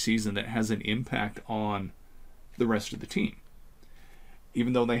early season, that has an impact on the rest of the team.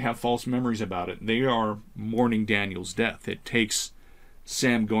 Even though they have false memories about it, they are mourning Daniel's death. It takes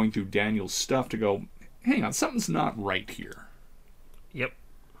Sam going through Daniel's stuff to go, hang on, something's not right here. Yep.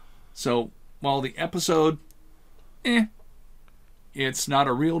 So, while the episode, it's not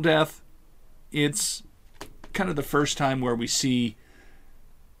a real death, it's kind of the first time where we see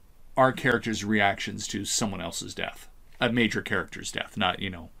our character's reactions to someone else's death. A major character's death, not,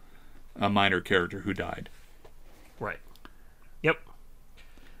 a minor character who died. Right. Yep.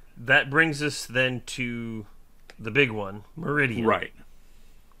 That brings us then to the big one, Meridian. Right.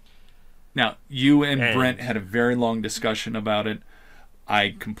 Now, you and And- Brent had a very long discussion about it.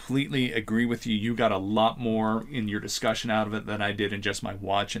 I completely agree with you. You got a lot more in your discussion out of it than I did in just my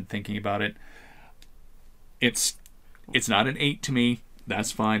watch and thinking about it. It's not an 8 to me.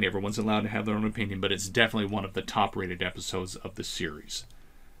 That's fine. Everyone's allowed to have their own opinion, but it's definitely one of the top-rated episodes of the series.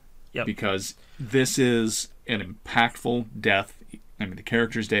 Yep. Because this is an impactful death. I mean, the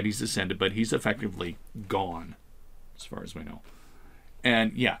character's dead, he's ascended, but he's effectively gone, as far as we know.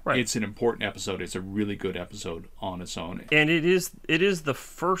 And yeah, Right. It's an important episode. It's a really good episode on its own. And it is the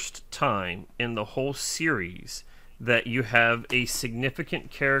first time in the whole series that you have a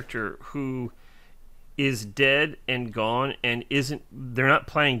significant character who is dead and gone and they're not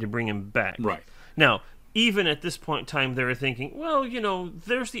planning to bring him back. Right. Now, even at this point in time, they were thinking, well,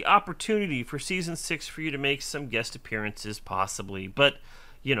 there's the opportunity for season 6 for you to make some guest appearances, possibly. But,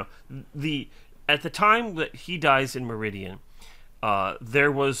 at the time that he dies in Meridian,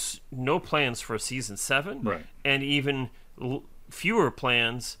 there was no plans for a season 7, Right. and even fewer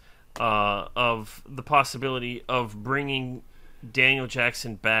plans of the possibility of bringing Daniel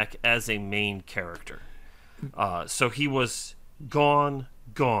Jackson back as a main character. So he was gone.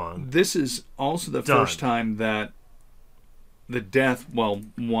 This is also the Done. first time that the death, well,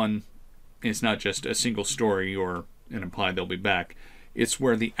 one, it's not just a single story or an implied they'll be back. It's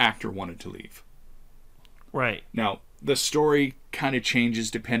where the actor wanted to leave. Right. Now, the story kind of changes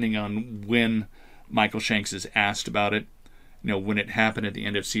depending on when Michael Shanks is asked about it. You know, when it happened at the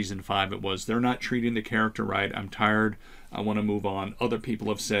end of season 5, it was, they're not treating the character right. I'm tired. I want to move on. Other people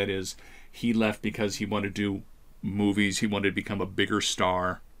have said is he left because he wanted to do movies. He wanted to become a bigger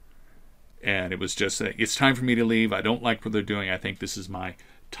star. And it was just, it's time for me to leave. I don't like what they're doing. I think this is my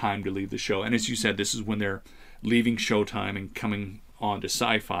time to leave the show. And as you said, this is when they're leaving Showtime and coming on to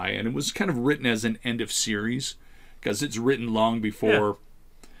Sci-Fi. And it was kind of written as an end of series because it's written long before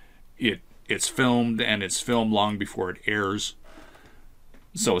it's filmed, and it's filmed long before it airs.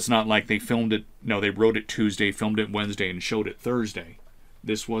 So it's not like they filmed it, no, they wrote it Tuesday, filmed it Wednesday, and showed it Thursday.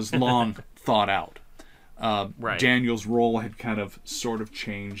 This was long thought out. Right. Daniel's role had kind of sort of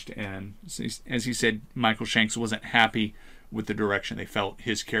changed, and as he said, Michael Shanks wasn't happy with the direction. They felt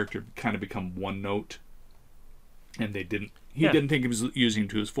his character kind of become one note, and he didn't think he was using him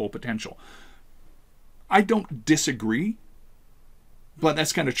to his full potential. I don't disagree, but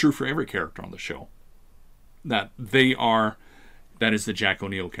that's kind of true for every character on the show. That is the Jack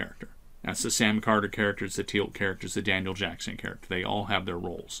O'Neill character. That's the Sam Carter character, it's the Teal'c character, it's the Daniel Jackson character. They all have their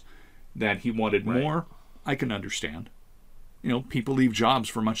roles. That he wanted more, I can understand. You know, people leave jobs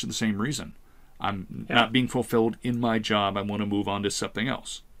for much of the same reason. I'm not being fulfilled in my job. I want to move on to something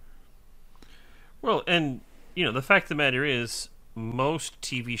else. Well, and, you know, the fact of the matter is, most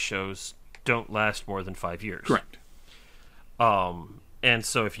TV shows don't last more than 5 years. Correct. And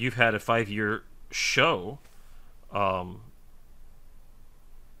so if you've had a 5-year show,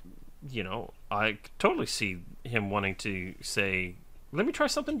 you know, I totally see him wanting to say, let me try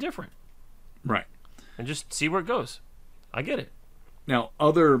something different. Right. And just see where it goes. I get it. Now,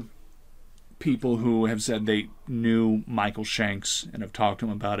 other people who have said they knew Michael Shanks and have talked to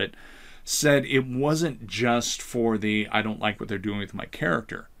him about it said it wasn't just for the, I don't like what they're doing with my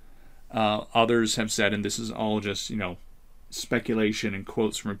character. Others have said, and this is all just, you know, speculation and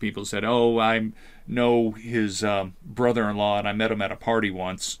quotes from people, said, oh, I know his brother-in-law and I met him at a party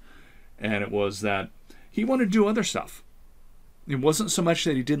once, and it was that he wanted to do other stuff. It wasn't so much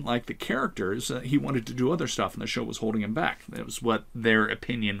that he didn't like the characters, he wanted to do other stuff, and the show was holding him back. That was what their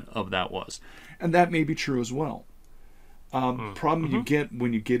opinion of that was. And that may be true as well. Problem you get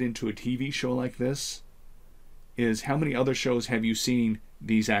when you get into a TV show like this is how many other shows have you seen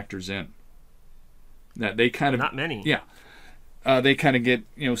these actors in? That they kind of... Not many. Yeah. They kind of get,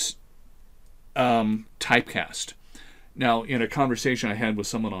 you know, typecast. Now, in a conversation I had with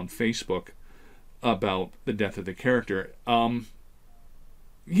someone on Facebook about the death of the character,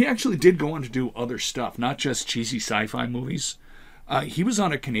 he actually did go on to do other stuff, not just cheesy sci-fi movies. He was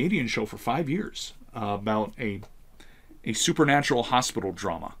on a Canadian show for 5 years about a supernatural hospital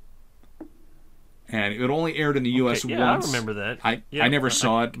drama. And it only aired in the U.S. once. I remember that. I never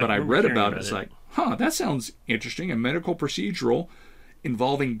saw it, but I read about it. It's like, that sounds interesting. A medical procedural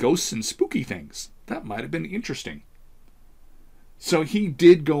involving ghosts and spooky things. That might have been interesting. So he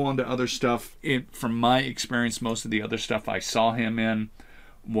did go on to other stuff. From my experience, most of the other stuff I saw him in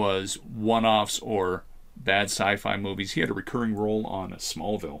was one-offs or bad sci-fi movies. He had a recurring role on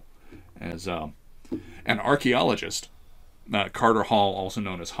Smallville as an archaeologist. Carter Hall, also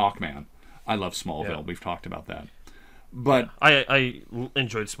known as Hawkman. I love Smallville. Yeah. We've talked about that. But I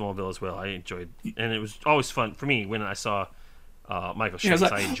enjoyed Smallville as well. And it was always fun for me when I saw Michael Shanks.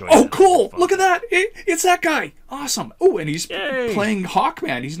 Like, I enjoyed oh, it. cool! Look at that! It's that guy! Awesome! Oh, and he's Yay. playing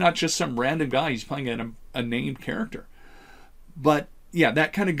Hawkman. He's not just some random guy. He's playing a named character. But, yeah,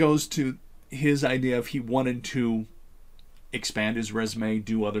 that kind of goes to his idea of he wanted to expand his resume,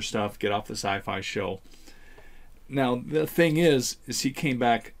 do other stuff, get off the sci-fi show. Now, the thing is he came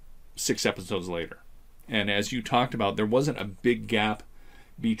back 6 episodes later. And as you talked about, there wasn't a big gap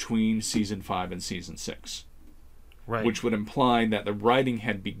between season 5 and season 6. Right. Which would imply that the writing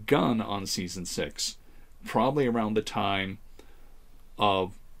had begun on season 6, probably around the time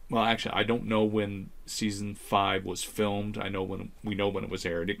of... Well, actually, I don't know when season 5 was filmed. We know when it was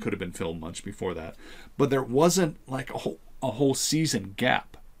aired. It could have been filmed much before that. But there wasn't like a whole season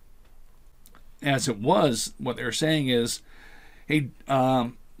gap. As it was, what they're saying is, hey,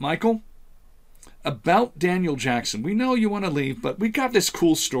 Michael, about Daniel Jackson, we know you want to leave, but we got this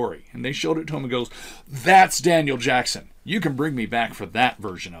cool story. And they showed it to him and goes, that's Daniel Jackson. you can bring me back for that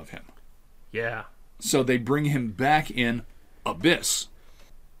version of him. Yeah. So they bring him back in Abyss,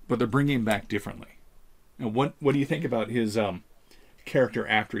 but they're bringing him back differently. And what do you think about his character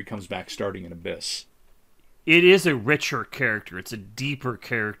after he comes back, starting in Abyss? It is a richer character. It's a deeper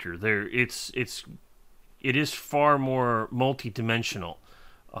character. It is far more multi-dimensional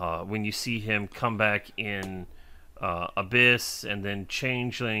when you see him come back in Abyss, and then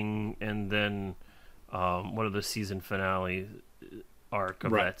Changeling, and then one of the season finale arc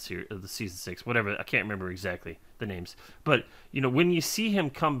of that series, the season 6, whatever. I can't remember exactly the names, but when you see him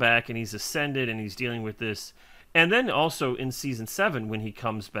come back and he's ascended and he's dealing with this, and then also in season 7 when he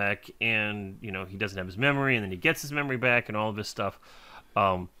comes back and he doesn't have his memory and then he gets his memory back and all of this stuff.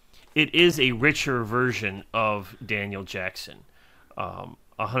 It is a richer version of Daniel Jackson,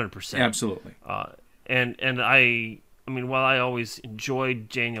 100%. Absolutely. And I mean, while I always enjoyed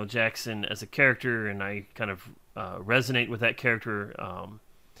Daniel Jackson as a character, and I kind of resonate with that character,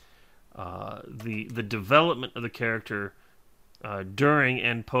 the development of the character during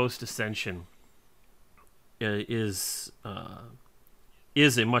and post Ascension is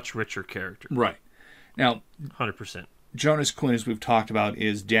a much richer character. Right. Now, 100%. Jonas Quinn, as we've talked about,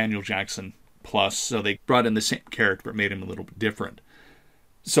 is Daniel Jackson plus, so they brought in the same character but made him a little bit different.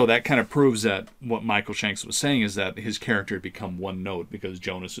 So that kind of proves that what Michael Shanks was saying is that his character had become one note because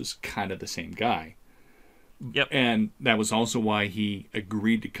Jonas is kind of the same guy. Yep. And that was also why he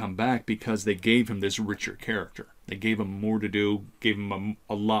agreed to come back, because they gave him this richer character. They gave him more to do, gave him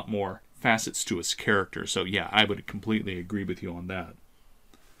a lot more facets to his character. So yeah, I would completely agree with you on that.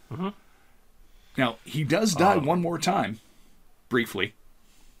 Mm-hmm. Now, he does die one more time, briefly,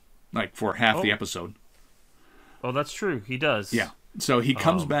 like for half the episode. Oh, that's true. He does. Yeah. So he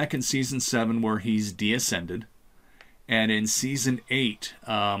comes back in season 7 where he's deascended. And in season 8,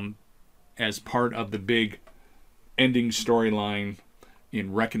 as part of the big ending storyline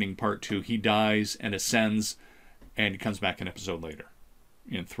in Reckoning Part 2, he dies and ascends, and he comes back an episode later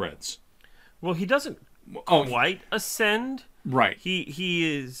in Threads. Well, he doesn't quite ascend. Right.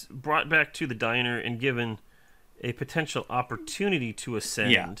 He is brought back to the diner and given a potential opportunity to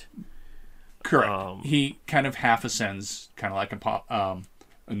ascend. Yeah. Correct. He kind of half ascends, kind of like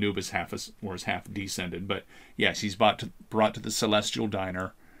Anubis was half descended. But yes, he's brought to the Celestial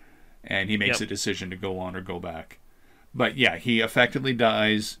Diner, and he makes a decision to go on or go back. But yeah, he effectively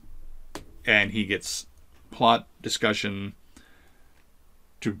dies, and he gets plot discussion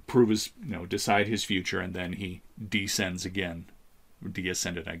to prove his, decide his future, and then he descends again,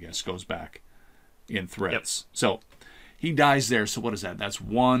 deascended, I guess, goes back in Threads. Yep. So he dies there. So what is that? That's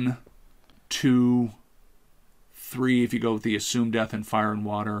 1, 2, 3 if you go with the assumed death in Fire and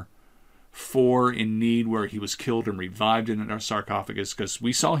Water. 4 in Need, where he was killed and revived in a sarcophagus, because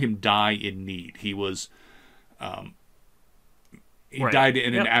we saw him die in Need. He was died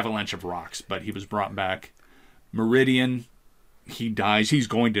in an avalanche of rocks, but he was brought back. Meridian, he dies. He's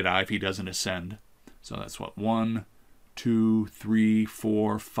going to die if he doesn't ascend. So that's what, 1, 2, 3,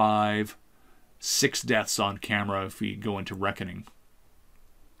 4, 5, 6 deaths on camera if we go into Reckoning.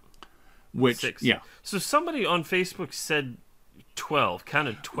 Which 6. Yeah. So somebody on Facebook said 12,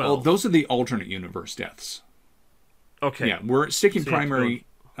 counted 12. Well, those are the alternate universe deaths. Okay. Yeah, we're sticking primary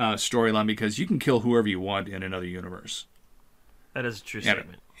storyline because you can kill whoever you want in another universe. That is a true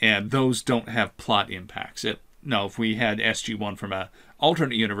statement. And those don't have plot impacts. No, if we had SG-1 from an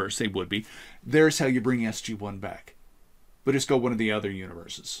alternate universe, they would be. There's how you bring SG-1 back. But just go one of the other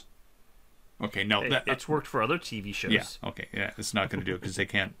universes. Okay, no. It's worked for other TV shows. Yeah, okay. Yeah, it's not going to do it because they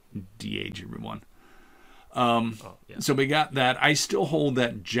can't de-age everyone. So we got that. I still hold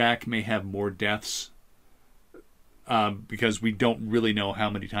that Jack may have more deaths because we don't really know how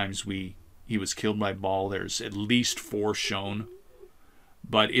many times he was killed by Ball. There's at least 4 shown.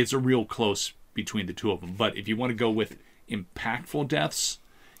 But it's a real close between the two of them. But if you want to go with impactful deaths,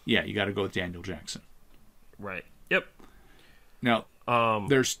 yeah, you got to go with Daniel Jackson. Right. Yep. Now,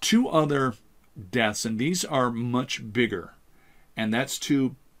 there's 2 other deaths, and these are much bigger. And that's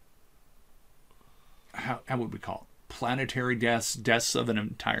 2, how would we call it? Planetary deaths of an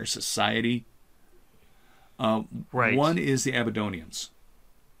entire society. Right. One is the Abydonians.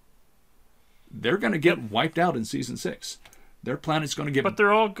 They're going to get wiped out in season 6. Their planet's going to get... But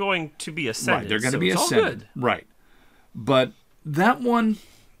they're all going to be ascended. Right, they're going to be ascended. All good. Right. But that one...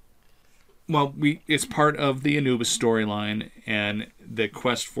 Well, it's part of the Anubis storyline and the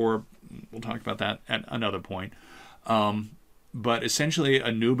quest for... We'll talk about that at another point. But essentially,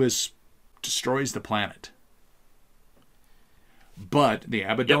 Anubis destroys the planet. But the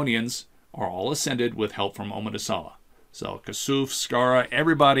Abydonians are all ascended with help from Omidasala. So Kasuf, Skara,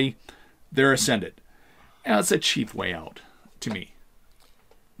 everybody, they're ascended. It's a cheap way out to me.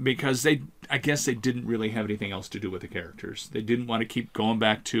 Because I guess they didn't really have anything else to do with the characters. They didn't want to keep going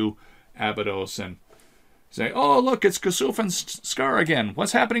back to Abydos and say, oh, look, it's Kasuf and Scar again.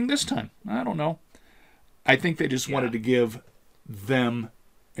 What's happening this time? I don't know. I think they just wanted to give them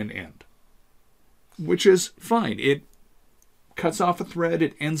an end. Which is fine. It cuts off a thread.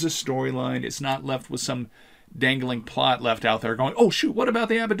 It ends a storyline. It's not left with some dangling plot left out there going, oh, shoot, what about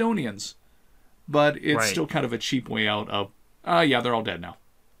the Abydonians? But it's still kind of a cheap way out of, yeah, they're all dead now.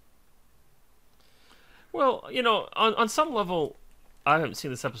 Well, you know, on some level, I haven't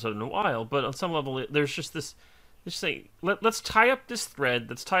seen this episode in a while, but on some level, there's just this saying, let's tie up this thread,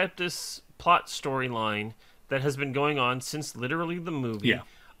 let's tie up this plot storyline that has been going on since literally the movie. Yeah.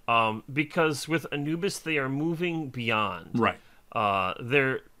 Because with Anubis, they are moving beyond. Right. I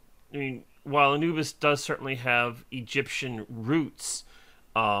mean, while Anubis does certainly have Egyptian roots,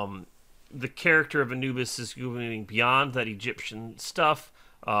 the character of Anubis is moving beyond that Egyptian stuff.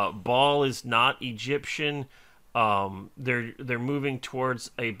 Baal is not Egyptian. They're moving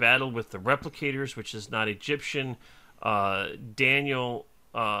towards a battle with the replicators, which is not Egyptian. Daniel's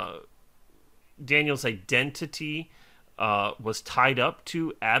identity was tied up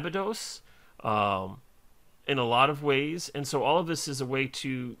to Abydos in a lot of ways, and so all of this is a way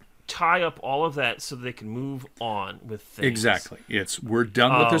to tie up all of that so that they can move on with things. Exactly. We're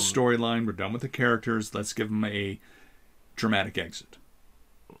done with the storyline. We're done with the characters. Let's give them a dramatic exit.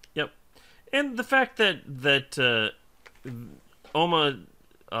 Yep. And the fact that Oma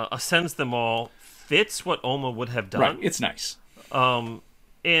ascends them all fits what Oma would have done. Right. It's nice.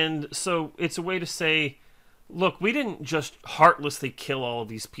 And so it's a way to say, look, we didn't just heartlessly kill all of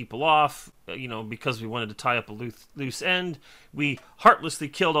these people off, because we wanted to tie up a loose end. We heartlessly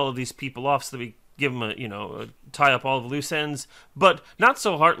killed all of these people off so that we give them tie up all of the loose ends, but not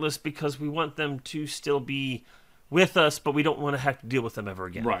so heartless because we want them to still be with us, but we don't want to have to deal with them ever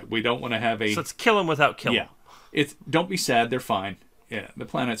again. Right. We don't want to have a... So let's kill them without killing them. Yeah. Don't be sad. They're fine. Yeah, the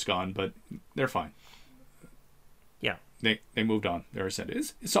planet's gone, but they're fine. Yeah. They moved on. They're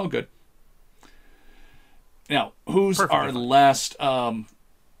ascended. It's all good. Now, who's Perfectly our fine. last...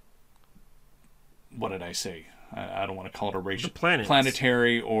 what did I say? I don't want to call it a racial...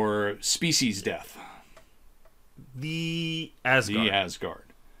 planetary or species death. The Asgard. The Asgard.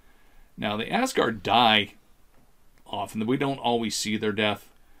 Now, the Asgard die often. We don't always see their death.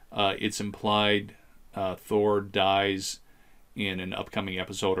 It's implied Thor dies in an upcoming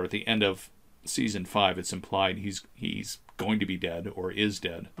episode, or at the end of season 5, it's implied he's going to be dead or is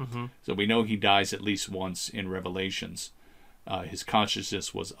dead. Mm-hmm. So we know he dies at least once in Revelations. His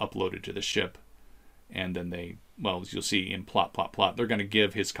consciousness was uploaded to the ship, and then as you'll see in plot, they're going to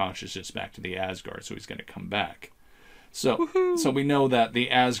give his consciousness back to the Asgard, so he's going to come back. So we know that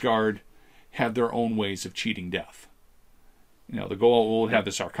the Asgard have their own ways of cheating death. The Goa'uld will have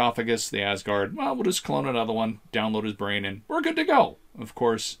the sarcophagus. The Asgard, we'll just clone another one, download his brain, and we're good to go. Of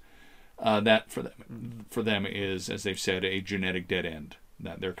course, that for them is, as they've said, a genetic dead end.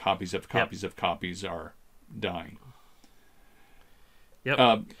 That their copies of copies are dying.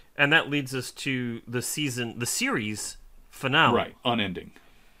 Yep. And that leads us to the series finale. Right, unending.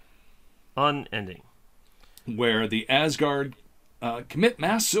 Where the Asgard commit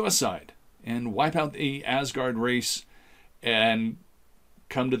mass suicide and wipe out the Asgard race and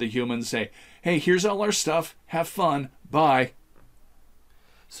come to the humans, say, hey, here's all our stuff, have fun, bye.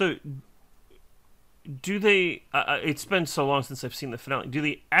 So, do they, it's been so long since I've seen the finale, do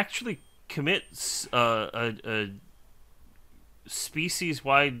they actually commit a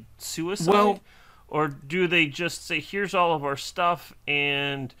species-wide suicide? Well, or do they just say, here's all of our stuff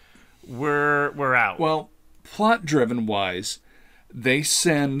and we're out? Well, plot-driven wise, they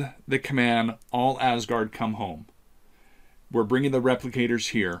send the command, all Asgard come home. We're bringing the replicators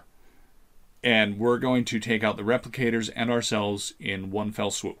here, and we're going to take out the replicators and ourselves in one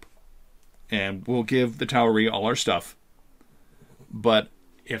fell swoop. And we'll give the Tauri all our stuff. But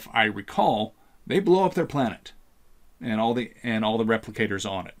if I recall, they blow up their planet and all the replicators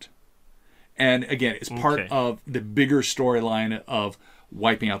on it. And again, it's part of the bigger storyline of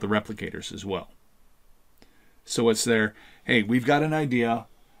wiping out the replicators as well. So it's there, hey, we've got an idea.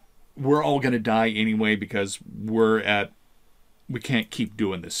 We're all going to die anyway because we can't keep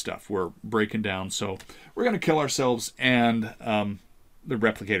doing this stuff. We're breaking down, so we're going to kill ourselves and the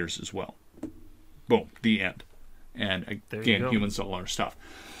replicators as well. Boom, the end. And again, humans all our stuff.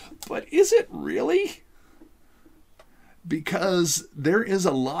 But is it really? Because there is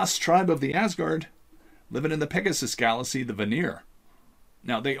a lost tribe of the Asgard living in the Pegasus Galaxy, the Vanir.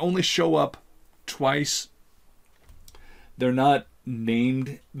 Now, they only show up twice. They're not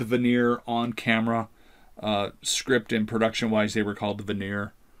named the Vanir on camera. Script and production-wise, they were called the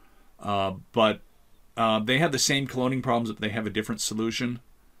Veneer. But they have the same cloning problems, but they have a different solution.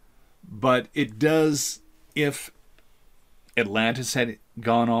 But it does, if Atlantis had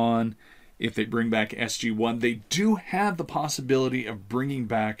gone on, if they bring back SG-1, they do have the possibility of bringing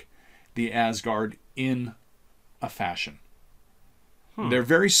back the Asgard in a fashion. They're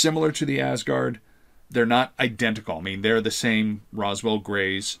very similar to the Asgard. They're not identical. I mean, they're the same Roswell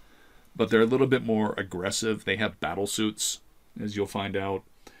Greys, but they're a little bit more aggressive. They have battle suits, as you'll find out.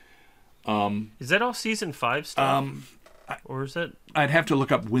 Is that all season 5 stuff? Or is that... I'd have to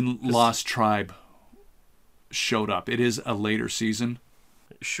look up when Lost Tribe showed up. It is a later season.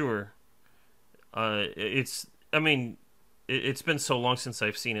 Sure. It's been so long since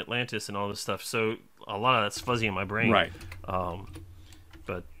I've seen Atlantis and all this stuff, so a lot of that's fuzzy in my brain. Right.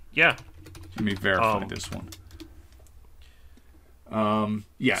 But, yeah. Let me verify this one.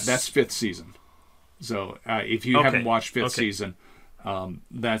 Yeah, that's 5th season. So if you haven't watched 5th season,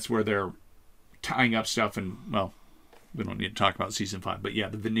 that's where they're tying up stuff. And, well, we don't need to talk about season 5. But, yeah,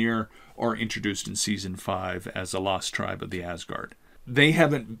 the Veneer are introduced in season 5 as a lost tribe of the Asgard. They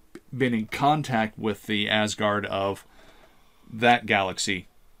haven't been in contact with the Asgard of that galaxy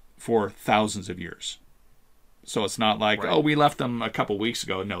for thousands of years. So it's not like, oh, we left them a couple weeks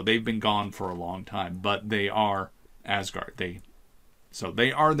ago. No, they've been gone for a long time, but they are Asgard. So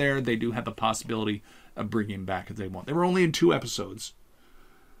they are there. They do have the possibility of bringing them back if they want. They were only in 2 episodes,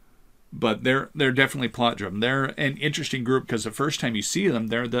 but they're definitely plot driven. They're an interesting group because the first time you see them,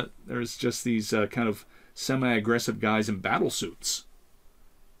 there's just these kind of semi-aggressive guys in battle suits.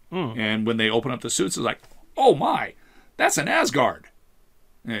 And when they open up the suits, it's like, oh my, that's an Asgard.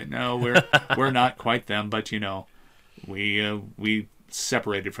 No, we're not quite them, but we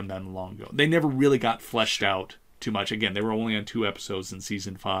separated from them long ago. They never really got fleshed out too much. Again, they were only on 2 episodes, and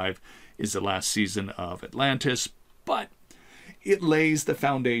season 5 is the last season of Atlantis, but it lays the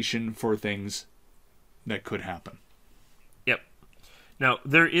foundation for things that could happen. Yep. Now,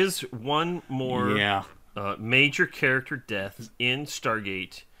 there is one more major character death in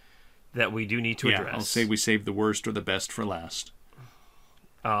Stargate that we do need to address. I'll say we saved the worst or the best for last.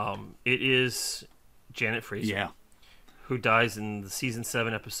 It is Janet Fraser, who dies in the season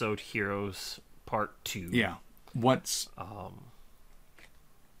 7 episode Heroes Part 2. Yeah.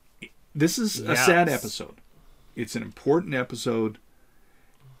 This is a sad episode. It's an important episode,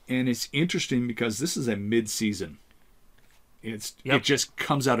 and it's interesting because this is a mid-season. It just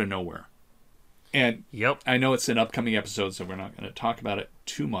comes out of nowhere. And I know it's an upcoming episode, so we're not going to talk about it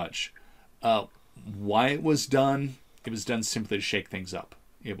too much. Why it was done simply to shake things up.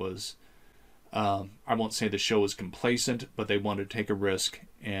 It was, I won't say the show was complacent, but they wanted to take a risk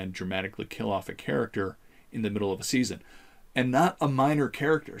and dramatically kill off a character in the middle of a season. And not a minor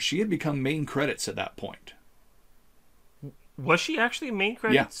character. She had become main credits at that point. Was she actually main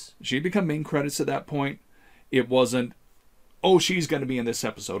credits? Yeah, she had become main credits at that point. It wasn't, oh, she's going to be in this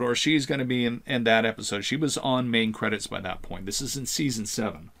episode, or she's going to be in that episode. She was on main credits by that point. This is in season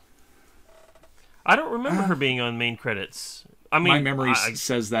 7. I don't remember her being on main credits. I mean, my memory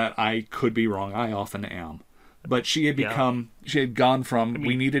says that. I could be wrong. I often am. But she had gone from,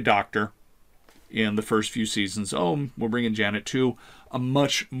 we need a doctor in the first few seasons. Oh, we're bringing Janet to a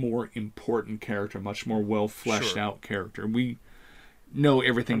much more important character, much more well-fleshed out character. We know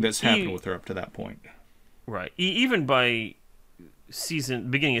everything that's happened with her up to that point. Right. Even by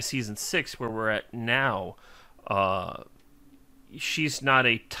beginning of season 6, where we're at now, she's not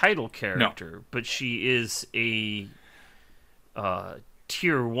a title character, but she is a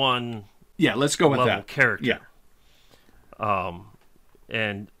tier 1 let's go with level that character.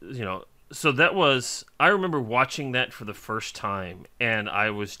 And so that was, I remember watching that for the first time, and I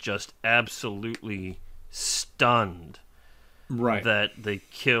was just absolutely stunned that they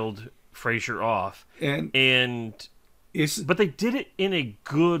killed Fraser off. But they did it in a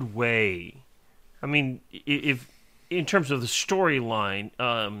good way. I mean, if in terms of the storyline,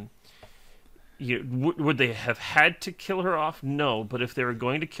 would they have had to kill her off? No, but if they were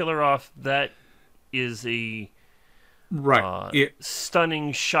going to kill her off, that is a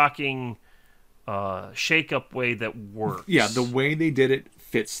stunning, shocking, shake-up way that works. Yeah, the way they did it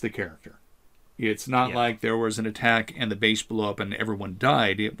fits the character. It's not like there was an attack and the base blew up and everyone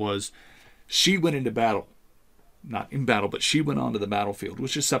died. It was, she went into battle. Not in battle, but she went onto the battlefield,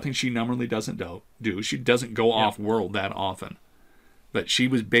 which is something she normally doesn't do. She doesn't go off-world that often. But she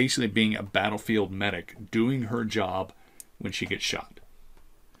was basically being a battlefield medic, doing her job when she gets shot.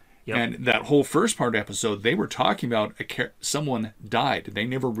 Yep. And that whole first part episode, they were talking about someone died. They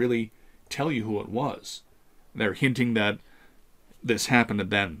never really tell you who it was. They're hinting that this happened, and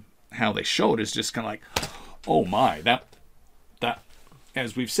then how they show it is just kind of like, oh my, that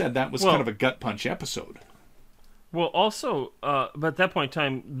as we've said, that was kind of a gut punch episode. Well, also, but at that point in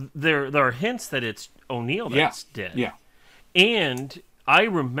time, there are hints that it's O'Neill that's dead. Yeah. And I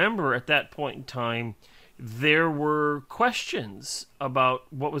remember at that point in time, there were questions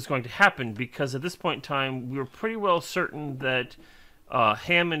about what was going to happen, because at this point in time, we were pretty well certain that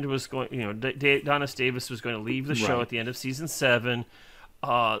Hammond was going, Donis Davis was going to leave the show at the end of season 7.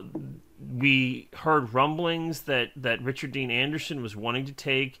 We heard rumblings that Richard Dean Anderson was wanting to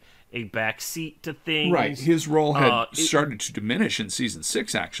take a back seat to things. Right. His role had started to diminish in season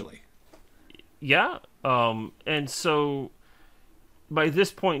 6, actually. Yeah. And so by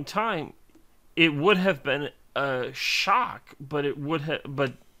this point in time, it would have been a shock, but it would have,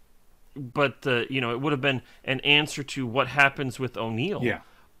 it would have been an answer to what happens with O'Neill.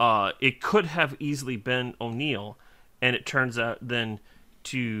 Yeah. It could have easily been O'Neill, and it turns out then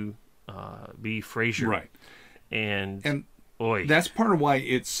to be Frasier. Right. And that's part of why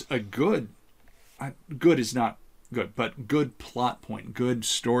it's a good is not good, but good plot point, good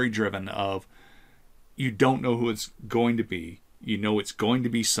story driven of, you don't know who it's going to be. You know it's going to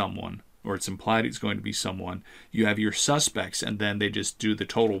be someone, or it's implied it's going to be someone. You have your suspects, and then they just do the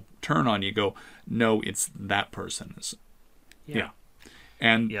total turn on you. Go, no, it's that person. Yeah.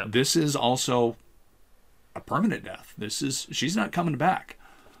 And this is also a permanent death. She's not coming back.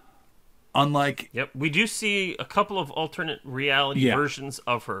 Unlike... Yep, we do see a couple of alternate reality versions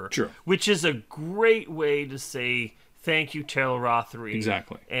of her. Sure. Which is a great way to say thank you, Taylor Rothery.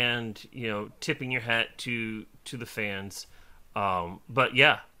 Exactly. And, tipping your hat to the fans. But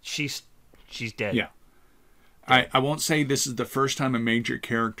yeah, she's dead. Yeah. I won't say this is the first time a major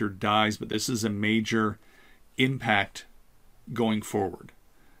character dies, but this is a major impact going forward.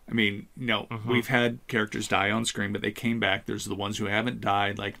 I mean, we've had characters die on screen, but they came back. There's the ones who haven't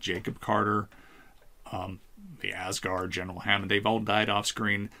died, like Jacob Carter, the Asgard, General Hammond. They've all died off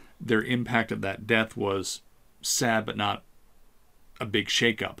screen. Their impact of that death was sad, but not a big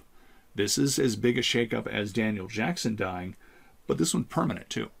shakeup. This is as big a shakeup as Daniel Jackson dying, but this one's permanent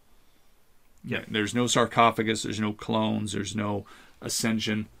too. Yeah, there's no sarcophagus, there's no clones, there's no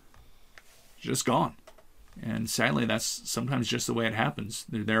ascension. Just gone. And sadly, that's sometimes just the way it happens.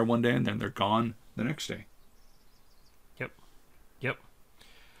 They're there one day and then they're gone the next day. Yep.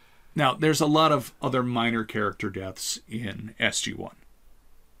 Now, there's a lot of other minor character deaths in SG-1. I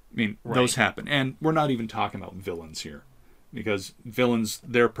mean, those happen. And we're not even talking about villains here. Because villains,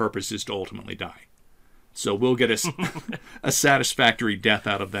 their purpose is to ultimately die. So we'll get a satisfactory death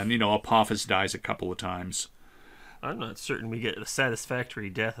out of them. Apophis dies a couple of times. I'm not certain we get a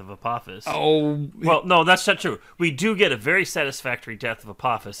satisfactory death of Apophis. Oh. Well, no, that's not true. We do get a very satisfactory death of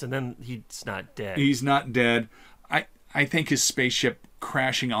Apophis, and then he's not dead. He's not dead. I think his spaceship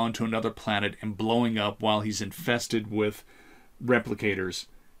crashing onto another planet and blowing up while he's infested with replicators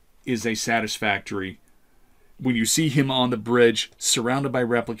is a satisfactory. When you see him on the bridge, surrounded by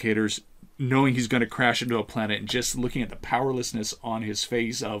replicators, knowing he's going to crash into a planet, and just looking at the powerlessness on his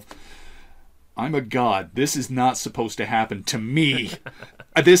face of, I'm a god. This is not supposed to happen to me.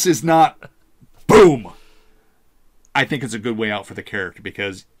 This is not... Boom! I think it's a good way out for the character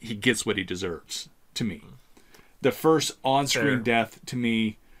because he gets what he deserves, to me. The first on-screen death, to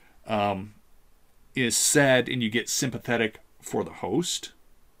me, is sad, and you get sympathetic for the host.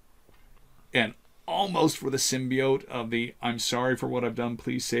 And almost for the symbiote of the, I'm sorry for what I've done,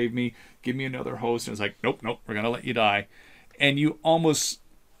 please save me, give me another host. And it's like, nope, we're going to let you die. And you almost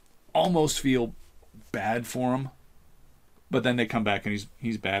feel bad for him, but then they come back and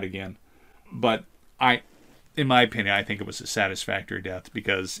he's bad again. But in my opinion, I think it was a satisfactory death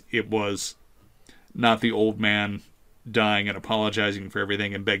because it was not the old man dying and apologizing for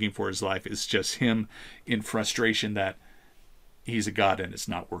everything and begging for his life. It's just him in frustration that he's a god and it's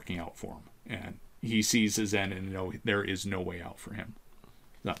not working out for him. And he sees his end and there is no way out for him.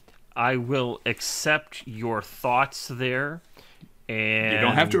 No. I will accept your thoughts there. And you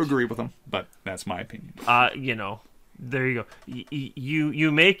don't have to agree with them, but that's my opinion. There you go.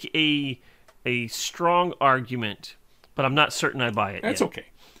 You make a strong argument, but I'm not certain I buy it. That's okay.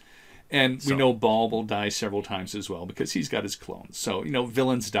 And we know Ball will die several times as well because he's got his clones. So,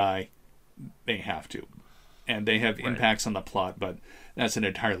 villains die, they have to. And they have impacts on the plot, but that's an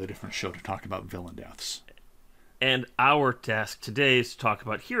entirely different show to talk about villain deaths. And our task today is to talk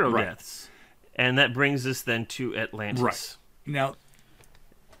about hero deaths. And that brings us then to Atlantis. Right. Now,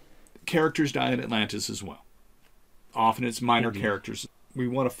 characters die in Atlantis as well. Often it's minor characters. We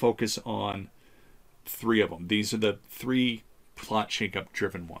want to focus on 3 of them. These are the 3 plot shakeup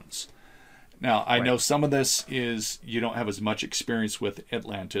driven ones. Now, I know some of this is you don't have as much experience with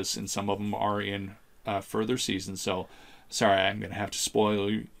Atlantis, and some of them are in further seasons. So, sorry, I'm going to have to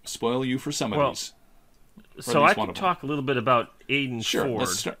spoil you for some of these. So I can talk a little bit about Aiden Sure, Ford,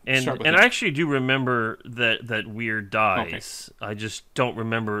 let's start and with I him. actually do remember that Weir dies. I just don't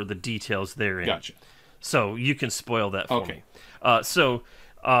remember the details therein. Gotcha. So you can spoil that for Okay. me.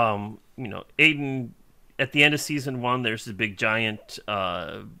 Aiden, at the end of season 1, there's a big giant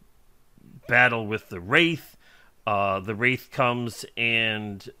battle with the Wraith. The Wraith comes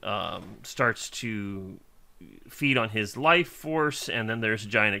and starts to feed on his life force, and then there's a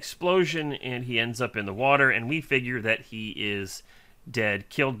giant explosion, and he ends up in the water, and we figure that he is dead,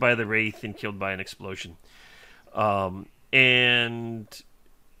 killed by the Wraith and killed by an explosion. And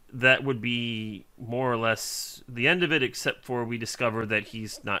that would be more or less the end of it, except for we discover that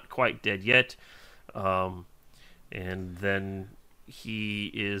he's not quite dead yet. And then he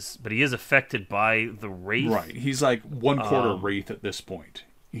is affected by the Wraith. Right. He's like 1/4 Wraith at this point.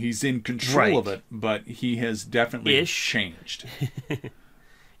 He's in control of it, but he has definitely changed.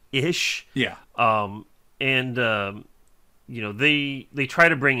 Yeah. They try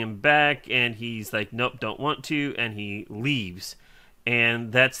to bring him back, and he's like, nope, don't want to, and he leaves.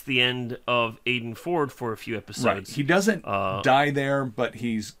 And that's the end of Aiden Ford for a few episodes. Right. He doesn't die there, but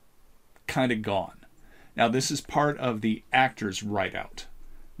he's kind of gone. Now, this is part of the actor's write-out,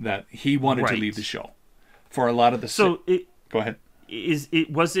 that he wanted to leave the show. For a lot of the... Go ahead.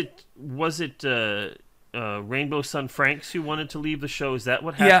 Was it Rainbow Sun Franks who wanted to leave the show? Is that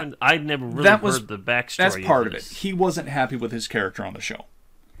what happened? Yeah, I'd never really heard the backstory. That's part of it. He wasn't happy with his character on the show.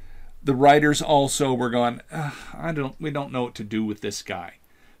 The writers also were going, we don't know what to do with this guy.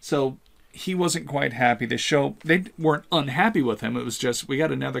 So he wasn't quite happy. The show, they weren't unhappy with him. It was just, we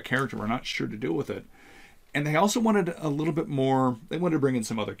got another character. We're not sure to do with it. And they also wanted a little bit more. They wanted to bring in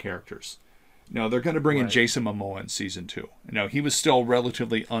some other characters. They're going to bring in Jason Momoa in season 2. He was still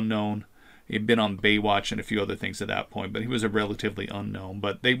relatively unknown. He'd been on Baywatch and a few other things at that point, but he was a relatively unknown.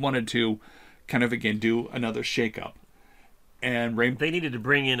 But they wanted to kind of, again, do another shakeup. And they needed to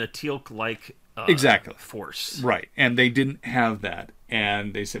bring in a Teal'c-like force. Right. And they didn't have that.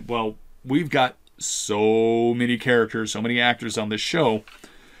 And they said, well, we've got so many characters, so many actors on this show.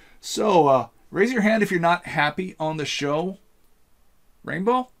 So, raise your hand if you're not happy on the show.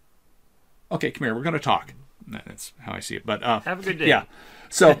 Rainbow? Okay, come here. We're going to talk. That's how I see it. But have a good day. Yeah.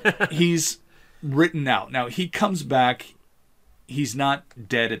 So he's written out. Now, he comes back. He's not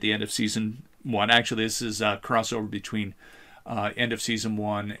dead at the end of season 1. Actually, this is a crossover between end of season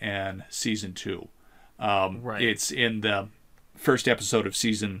 1 and season 2. It's in the first episode of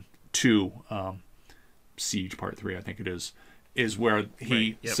season 2, Siege Part 3, I think it is where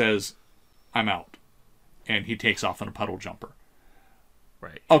he says, I'm out. And he takes off on a puddle jumper.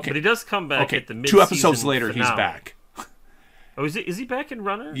 Right. Okay. But he does come back at the mid-season 2 episodes later, finale. he's back. Oh, is he back in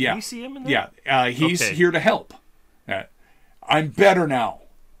Runner? Yeah. Do you see him in that? Yeah. He's here to help. I'm better now.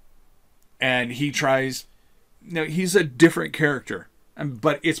 And he tries... he's a different character.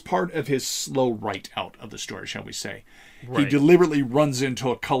 But it's part of his slow write-out of the story, shall we say. Right. He deliberately runs into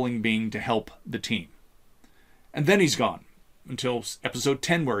a culling being to help the team. And then he's gone. Until episode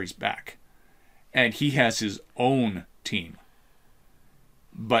 10 where he's back. And he has his own team.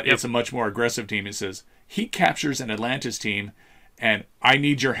 But it's a much more aggressive team. It says, he captures an Atlantis team, and I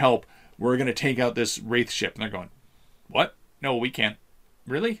need your help. We're going to take out this Wraith ship. And they're going, what? No, we can't.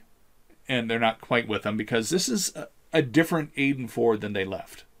 Really? And they're not quite with him, because this is a different Aiden Ford than they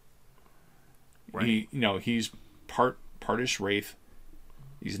left. Right. He's partish Wraith.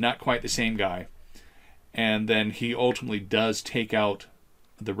 He's not quite the same guy. And then he ultimately does take out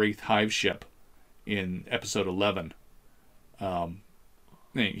the Wraith Hive ship in episode 11.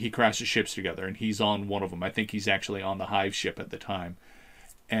 He crashes ships together, and he's on one of them. I think he's actually on the Hive ship at the time.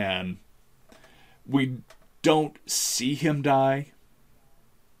 And we don't see him die.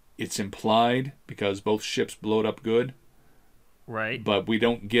 It's implied, because both ships blowed up good. Right. But we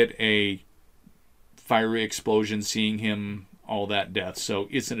don't get a fiery explosion seeing him, all that death. So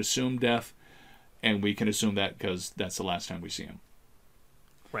it's an assumed death, and we can assume that because that's the last time we see him.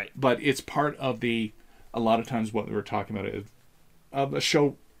 Right. But it's part of a lot of times what we were talking about of a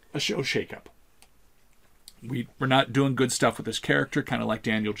show shakeup. We're not doing good stuff with this character, kind of like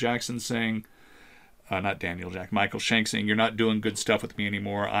Daniel Jackson saying, Michael Shank saying, you're not doing good stuff with me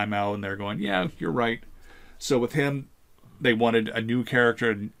anymore, I'm out, and they're going, yeah, you're right. So with him, they wanted a new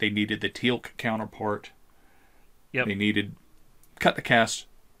character, and they needed the Teal'c counterpart. Yep. They needed, cut the cast,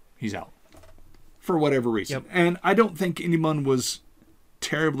 he's out. For whatever reason. Yep. And I don't think anyone was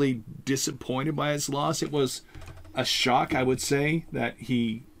terribly disappointed by his loss. It was a shock, I would say, that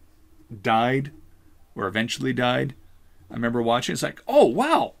he died, or eventually died. I remember watching, it's like, oh,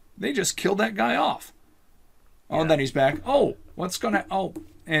 wow, They just killed that guy off. Oh, and then he's back. Oh, what's going to... Oh,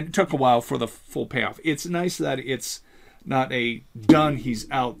 and it took a while for the full payoff. It's nice that it's not a done, he's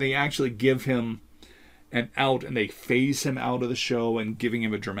out. They actually give him an out, and they phase him out of the show and giving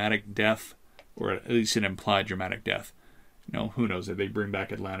him a dramatic death, or at least an implied dramatic death. You know, who knows? If they bring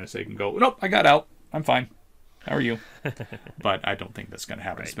back Atlantis, they can go, nope, I got out. I'm fine. How are you? But I don't think that's going to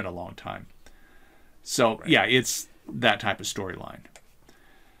happen. Right. It's been a long time. So, yeah, it's that type of storyline.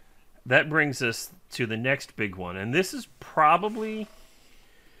 That brings us to the next big one. And this is probably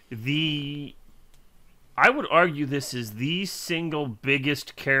I would argue this is the single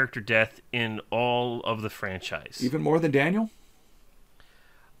biggest character death in all of the franchise. Even more than Daniel?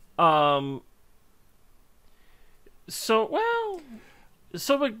 But,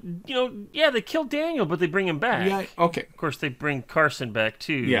 you know, yeah, they killed Daniel, but they bring him back. Yeah, okay. Of course, they bring Carson back,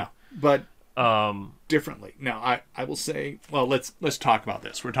 too. Yeah, but differently. Now, I will say, well, let's talk about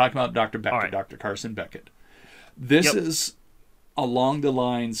this. We're talking about Dr. Beckett, right. Dr. Carson Beckett. This is along the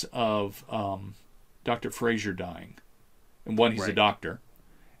lines of Dr. Frasier dying. And one, he's a doctor.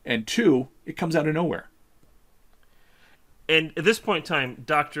 And two, it comes out of nowhere. And at this point in time,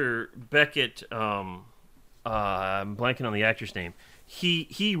 Dr. Beckett, I'm blanking on the actor's name.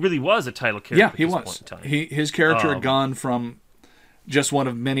 He really was a title character. Yeah, he was. Point in time. His character had gone from just one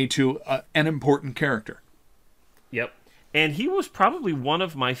of many to an important character. Yep. And he was probably one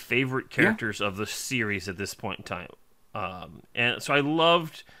of my favorite characters of the series at this point in time. And so I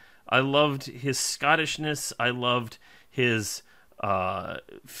loved his Scottishness. I loved his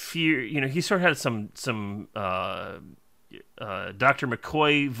fear. You know, he sort of had some Dr.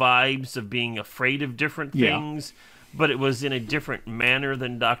 McCoy vibes of being afraid of different things, but it was in a different manner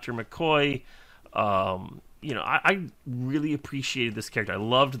than Dr. McCoy. You know, I really appreciated this character. I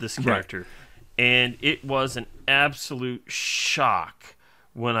loved this character. Right. And it was an absolute shock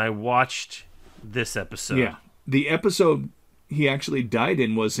when I watched this episode. Yeah. The episode he actually died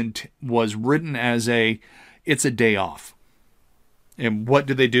in was written as it's a day off. And what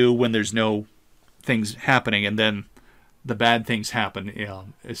do they do when there's no things happening and then the bad things happen? You know,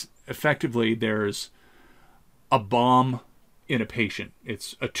 effectively, there's a bomb in a patient.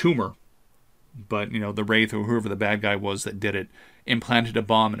 It's a tumor. But, you know, the Wraith or whoever the bad guy was that did it implanted a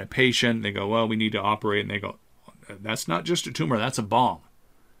bomb in a patient. They go, well, we need to operate. And they go, that's not just a tumor, that's a bomb.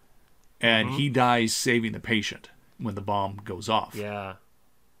 And he dies saving the patient when the bomb goes off. Yeah.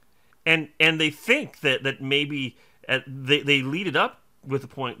 And they think that maybe they lead it up with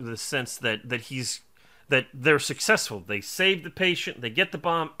the sense that they're successful. They save the patient, they get the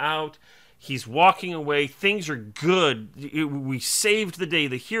bomb out, he's walking away, things are good. We saved the day,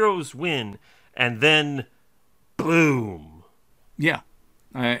 the heroes win, and then boom. Yeah.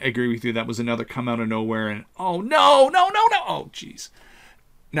 I agree with you. That was another come out of nowhere and oh no. Oh jeez.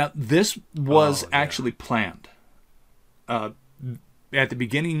 Now this was actually planned. At the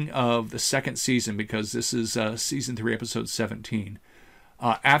beginning of the second season, because this is season 3, episode 17,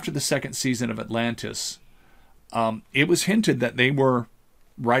 after the second season of Atlantis, it was hinted that they were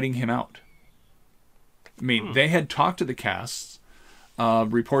writing him out. I mean, they had talked to the casts.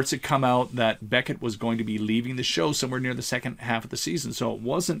 Reports had come out that Beckett was going to be leaving the show somewhere near the second half of the season, so it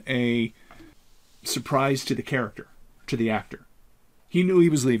wasn't a surprise to the character, to the actor. He knew he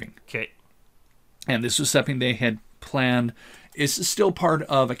was leaving. Okay. And this was something they had planned. It's still part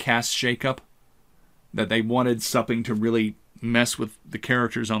of a cast shakeup that they wanted something to really mess with the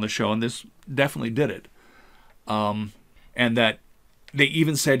characters on the show, and this definitely did it. And that they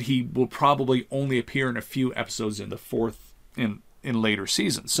even said he will probably only appear in a few episodes in the fourth in later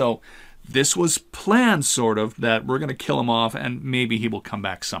seasons. So this was planned, sort of, that we're going to kill him off and maybe he will come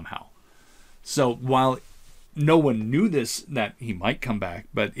back somehow. So while no one knew this, that he might come back,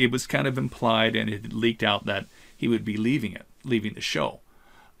 but it was kind of implied and it had leaked out that he would be leaving the show.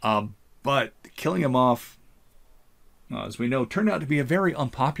 But killing him off, as we know, turned out to be a very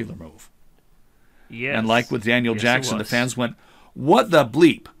unpopular move. Yes. And like with Daniel Jackson, the fans went, what the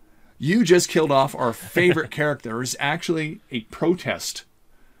bleep? You just killed off our favorite character. There was actually a protest.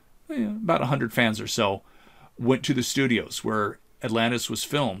 About 100 fans or so went to the studios where Atlantis was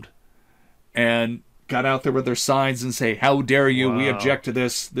filmed and got out there with their signs and say, how dare you? Wow. We object to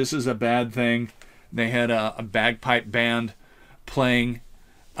this. This is a bad thing. They had a bagpipe band playing.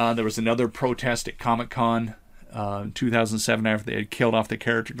 There was another protest at Comic-Con in 2007 after they had killed off the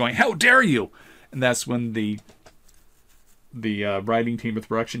character, going, how dare you? And that's when the writing team, the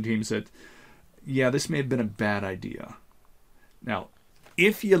production team said, yeah, this may have been a bad idea. Now,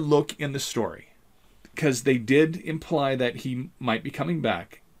 if you look in the story, because they did imply that he might be coming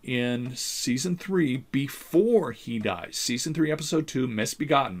back in season 3 before he dies. Season 3, episode 2,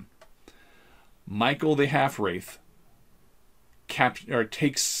 Misbegotten. Michael the Half-Wraith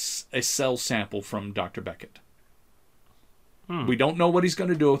takes a cell sample from Dr. Beckett. We don't know what he's going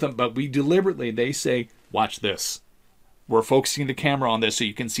to do with them, but they say, watch this. We're focusing the camera on this so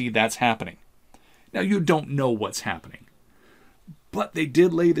you can see that's happening. Now, you don't know what's happening. But they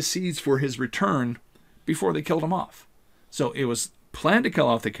did lay the seeds for his return before they killed him off. So it was planned to kill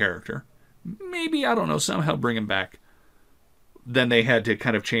off the character. Maybe, I don't know, somehow bring him back. Then they had to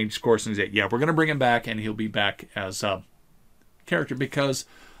kind of change course and say, yeah, we're going to bring him back, and he'll be back as a character because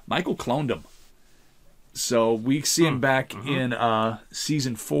Michael cloned him. So we see him back in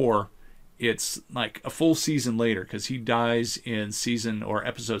season 4. It's like a full season later because he dies in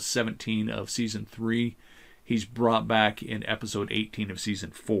episode 17 of season 3. He's brought back in episode 18 of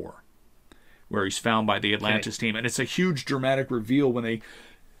season 4, where he's found by the Atlantis team. And it's a huge dramatic reveal when they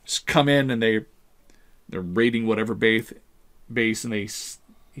come in and they're raiding whatever base, and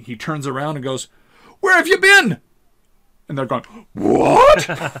he turns around and goes, "Where have you been?" And they're going,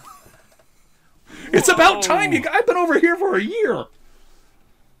 "What?" It's about time. I've been over here for a year.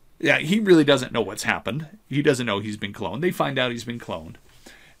 Yeah, he really doesn't know what's happened. He doesn't know he's been cloned. They find out he's been cloned.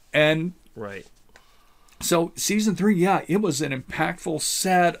 And right. So season 3, yeah, it was an impactful,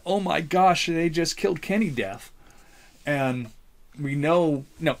 sad, oh my gosh, they just killed Kenny death. And we know,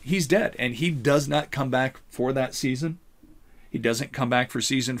 no, he's dead. And he does not come back for that season. He doesn't come back for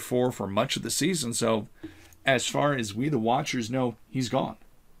season 4 for much of the season. So as far as we, the watchers, know, he's gone.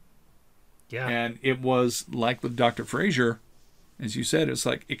 Yeah. And it was like with Dr. Frasier, as you said, it's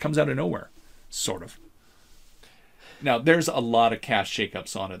like it comes out of nowhere, sort of. Now, there's a lot of cast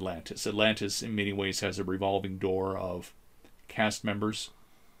shakeups on Atlantis. Atlantis, in many ways, has a revolving door of cast members,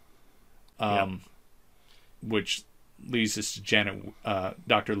 which leads us to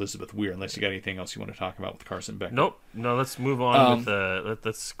Dr. Elizabeth Weir, unless you got anything else you want to talk about with Carson Beck. Nope. No, let's move on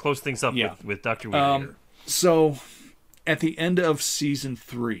let's close things up with Dr. Weir here. So, at the end of season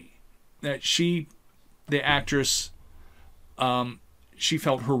 3, the actress, she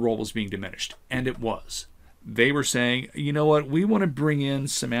felt her role was being diminished, and it was. They were saying, you know what, we want to bring in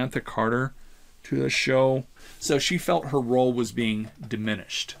Samantha Carter to the show. So she felt her role was being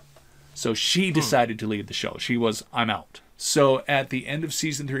diminished. So she decided to leave the show. She was, I'm out. So at the end of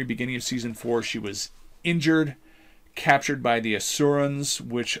season 3, beginning of season 4, she was injured, captured by the Asurans,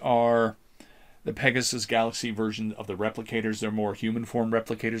 which are the Pegasus Galaxy version of the Replicators. They're more human form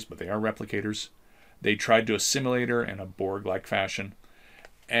replicators, but they are replicators. They tried to assimilate her in a Borg-like fashion.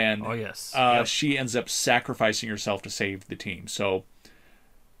 And she ends up sacrificing herself to save the team. So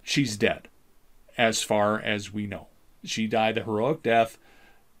she's dead, as far as we know. She died the heroic death,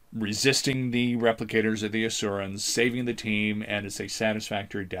 resisting the replicators of the Asurans, saving the team, and it's a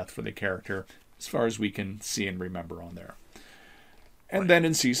satisfactory death for the character, as far as we can see and remember on there. And then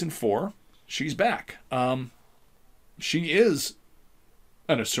in season 4, she's back. She is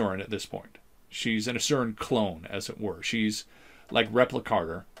an Asuran at this point. She's an Asuran clone, as it were. She's like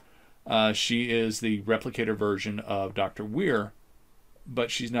Replicator. She is the replicator version of Dr. Weir, but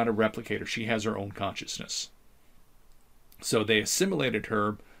she's not a replicator. She has her own consciousness. So they assimilated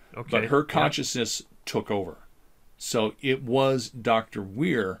her, but her consciousness took over. So it was Dr.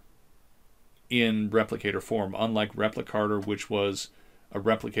 Weir in replicator form, unlike Replicator, which was a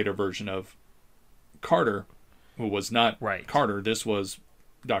replicator version of Carter, who was not Carter. This was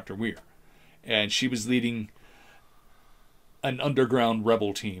Dr. Weir. And she was leading an underground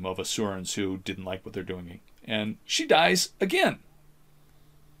rebel team of Asurans who didn't like what they're doing. And she dies again.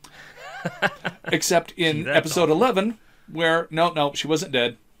 Except in episode 11, where, no, she wasn't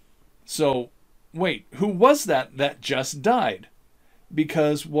dead. So, wait, who was that just died?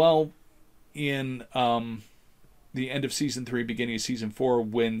 Because, well, in the end of season 3, beginning of season 4,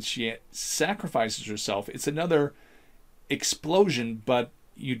 when she sacrifices herself, it's another explosion, but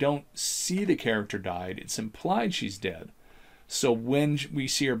you don't see the character died. It's implied she's dead. So when we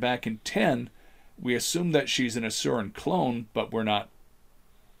see her back in 10, we assume that she's an Asuran clone, but we're not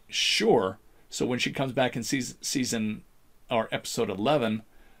sure. So when she comes back in episode 11,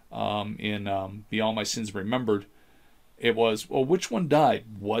 in Be All My Sins Remembered, it was, well, which one died?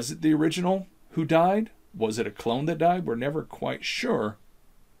 Was it the original who died? Was it a clone that died? We're never quite sure.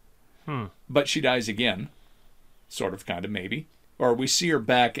 But she dies again. Sort of, kind of, maybe. Or we see her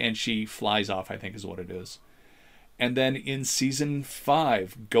back and she flies off, I think is what it is. And then in season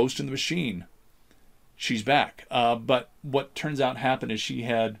 5, Ghost in the Machine, she's back. But what turns out happened is she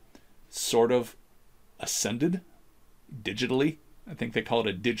had sort of ascended digitally. I think they call it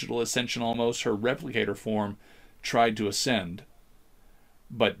a digital ascension almost. Her replicator form tried to ascend,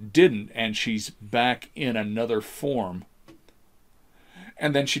 but didn't, and she's back in another form.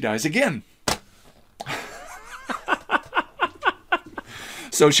 And then she dies again.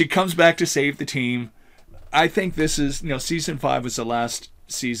 So she comes back to save the team. I think this is, season 5 was the last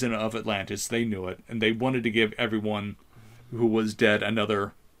season of Atlantis. They knew it, and they wanted to give everyone who was dead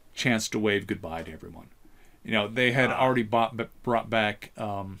another chance to wave goodbye to everyone. They had already brought back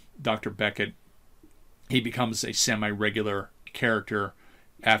Dr. Beckett. He becomes a semi-regular character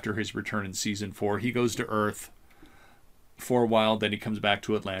after his return in season 4. He goes to Earth for a while, then he comes back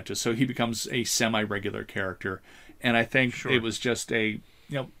to Atlantis. So he becomes a semi-regular character. And I think it was just they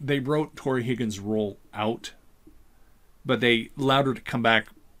wrote Tori Higgins' role out, but they allowed her to come back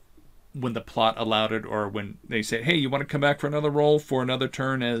when the plot allowed it, or when they say, hey, you want to come back for another role, for another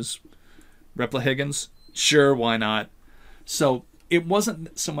turn as Repla Higgins? Sure, why not? So it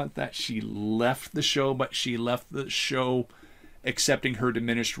wasn't so much that she left the show, but she left the show accepting her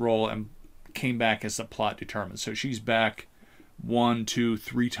diminished role and came back as the plot determined. So she's back 1, 2,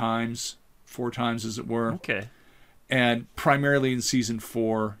 3 times, 4 times as it were. Okay. And primarily in season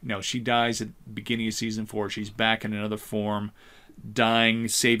 4, she dies at the beginning of season 4. She's back in another form, dying,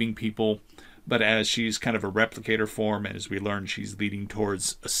 saving people. But as she's kind of a replicator form, and as we learn, she's leading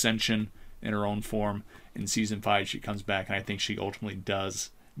towards ascension in her own form. In season 5, she comes back, and I think she ultimately does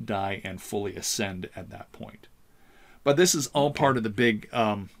die and fully ascend at that point. But this is all part of the big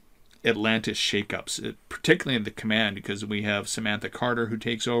Atlantis shakeups, particularly in the command, because we have Samantha Carter who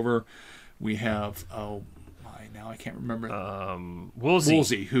takes over. We have, now I can't remember.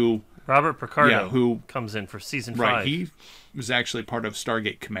 Woolsey, who Robert Picardo, who comes in for season 5. Right, he was actually part of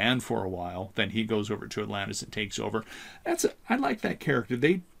Stargate Command for a while. Then he goes over to Atlantis and takes over. I like that character.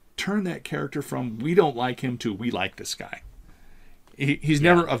 They turn that character from we don't like him to we like this guy. He's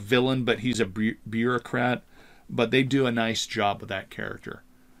never a villain, but he's a bureaucrat. But they do a nice job with that character.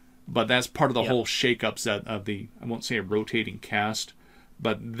 But that's part of the whole shakeups of the, I won't say a rotating cast,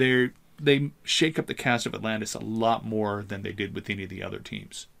 but they shake up the cast of Atlantis a lot more than they did with any of the other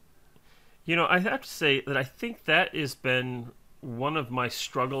teams. I have to say that I think that has been one of my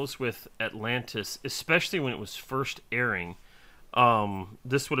struggles with Atlantis, especially when it was first airing.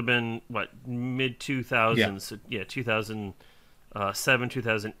 This would have been, mid-2000s? Yeah, 2007,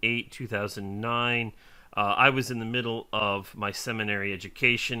 2008, 2009. I was in the middle of my seminary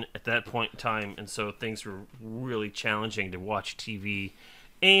education at that point in time, and so things were really challenging to watch TV.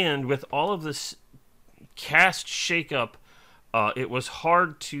 And with all of this cast shakeup, it was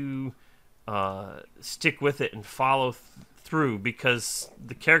hard to stick with it and follow through, because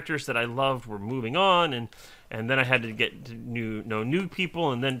the characters that I loved were moving on, and then I had to get to know new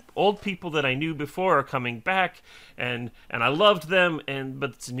people, and then old people that I knew before are coming back, and I loved them, but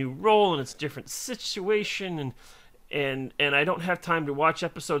it's a new role and it's a different situation, and I don't have time to watch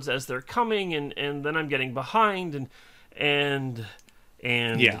episodes as they're coming, and then I'm getting behind, and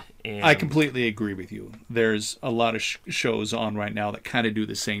I completely agree with you. There's a lot of shows on right now that kind of do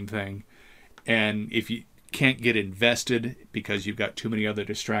the same thing, and if you can't get invested because you've got too many other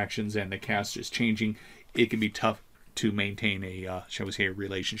distractions and the cast is changing, it can be tough to maintain a, shall we say, a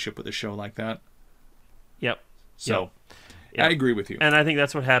relationship with a show like that. Yep. So, I agree with you. And I think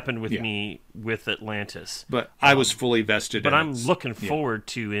that's what happened with me with Atlantis. But I was fully vested. But I'm looking forward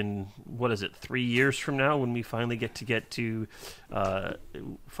to, in, 3 years from now, when we finally get through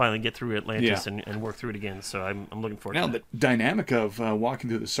Atlantis and work through it again. So I'm looking forward to that. Now, the dynamic of walking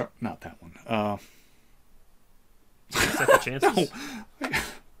through the... not that one. Second Chances? No.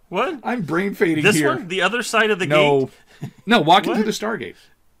 What? I'm brain fading this here. This one? The other side of the gate? No, Walking Through the Stargate.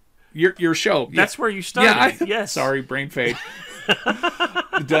 Your show. That's where you started. Yes. Sorry, brain fade.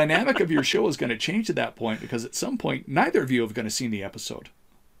 The dynamic of your show is going to change at that point, because at some point, neither of you have going to seen the episode.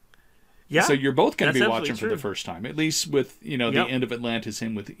 Yeah. So you're both going to be watching for the first time, at least with the end of Atlantis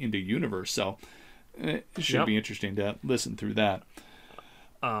and with Into Universe. So it should be interesting to listen through that.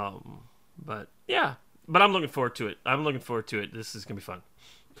 But yeah. But I'm looking forward to it. This is going to be fun.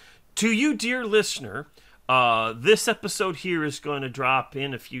 To you, dear listener, this episode here is going to drop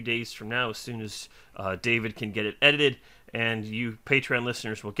in a few days from now, as soon as David can get it edited, and you Patreon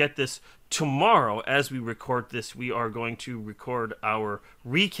listeners will get this. Tomorrow, as we record this, we are going to record our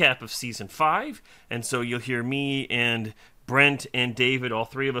recap of Season 5, and so you'll hear me and Brent and David, all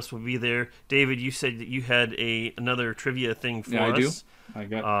three of us will be there. David, you said that you had another trivia thing for us. I do. I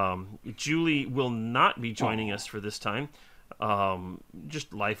got. Julie will not be joining us for this time.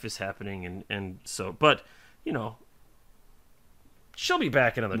 Just life is happening, and so, but she'll be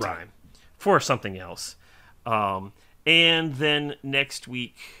back another time for something else. And then next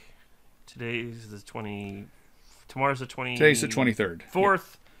week, tomorrow's the 23rd. Today's the 23rd.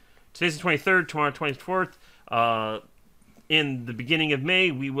 Today's the 23rd, tomorrow 24th. in the beginning of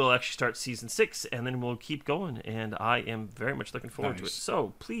May, we will actually start season 6, and then we'll keep going. And I am very much looking forward to it.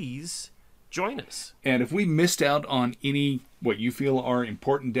 So please join us. And if we missed out on any what you feel are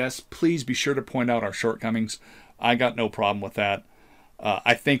important deaths, please be sure to point out our shortcomings. I got no problem with that.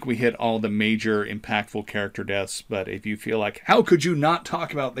 I think we hit all the major impactful character deaths, but if you feel like, how could you not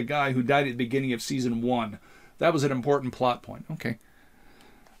talk about the guy who died at the beginning of season 1? That was an important plot point. Okay.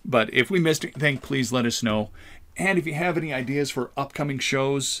 But if we missed anything, please let us know. And if you have any ideas for upcoming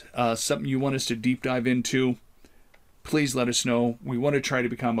shows, something you want us to deep dive into, please let us know. We want to try to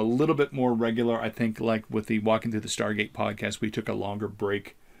become a little bit more regular. I think like with the Walking Through the Stargate podcast, we took a longer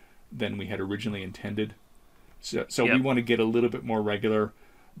break than we had originally intended. So Yep. we want to get a little bit more regular.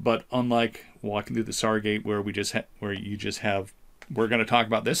 But unlike Walking Through the Stargate, where we just where you just have, we're going to talk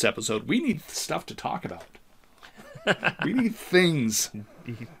about this episode, we need stuff to talk about. We need things.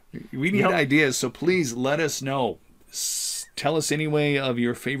 We need ideas, so please let us know. Tell us any way of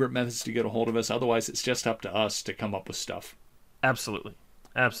your favorite methods to get a hold of us. Otherwise, it's just up to us to come up with stuff. Absolutely.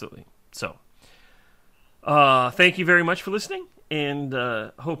 Absolutely. So, thank you very much for listening, and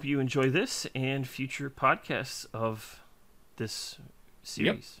hope you enjoy this and future podcasts of this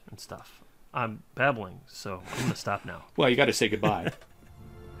series and stuff. I'm babbling, so I'm going to stop now. Well, you got to say goodbye.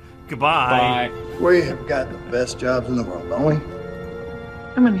 Goodbye. Bye. We have got the best jobs in the world, don't we?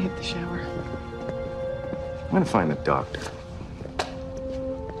 I'm gonna hit the shower. I'm gonna find the doctor.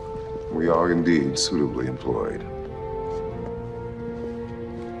 We are indeed suitably employed.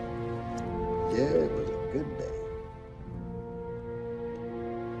 Yeah, it was a good day.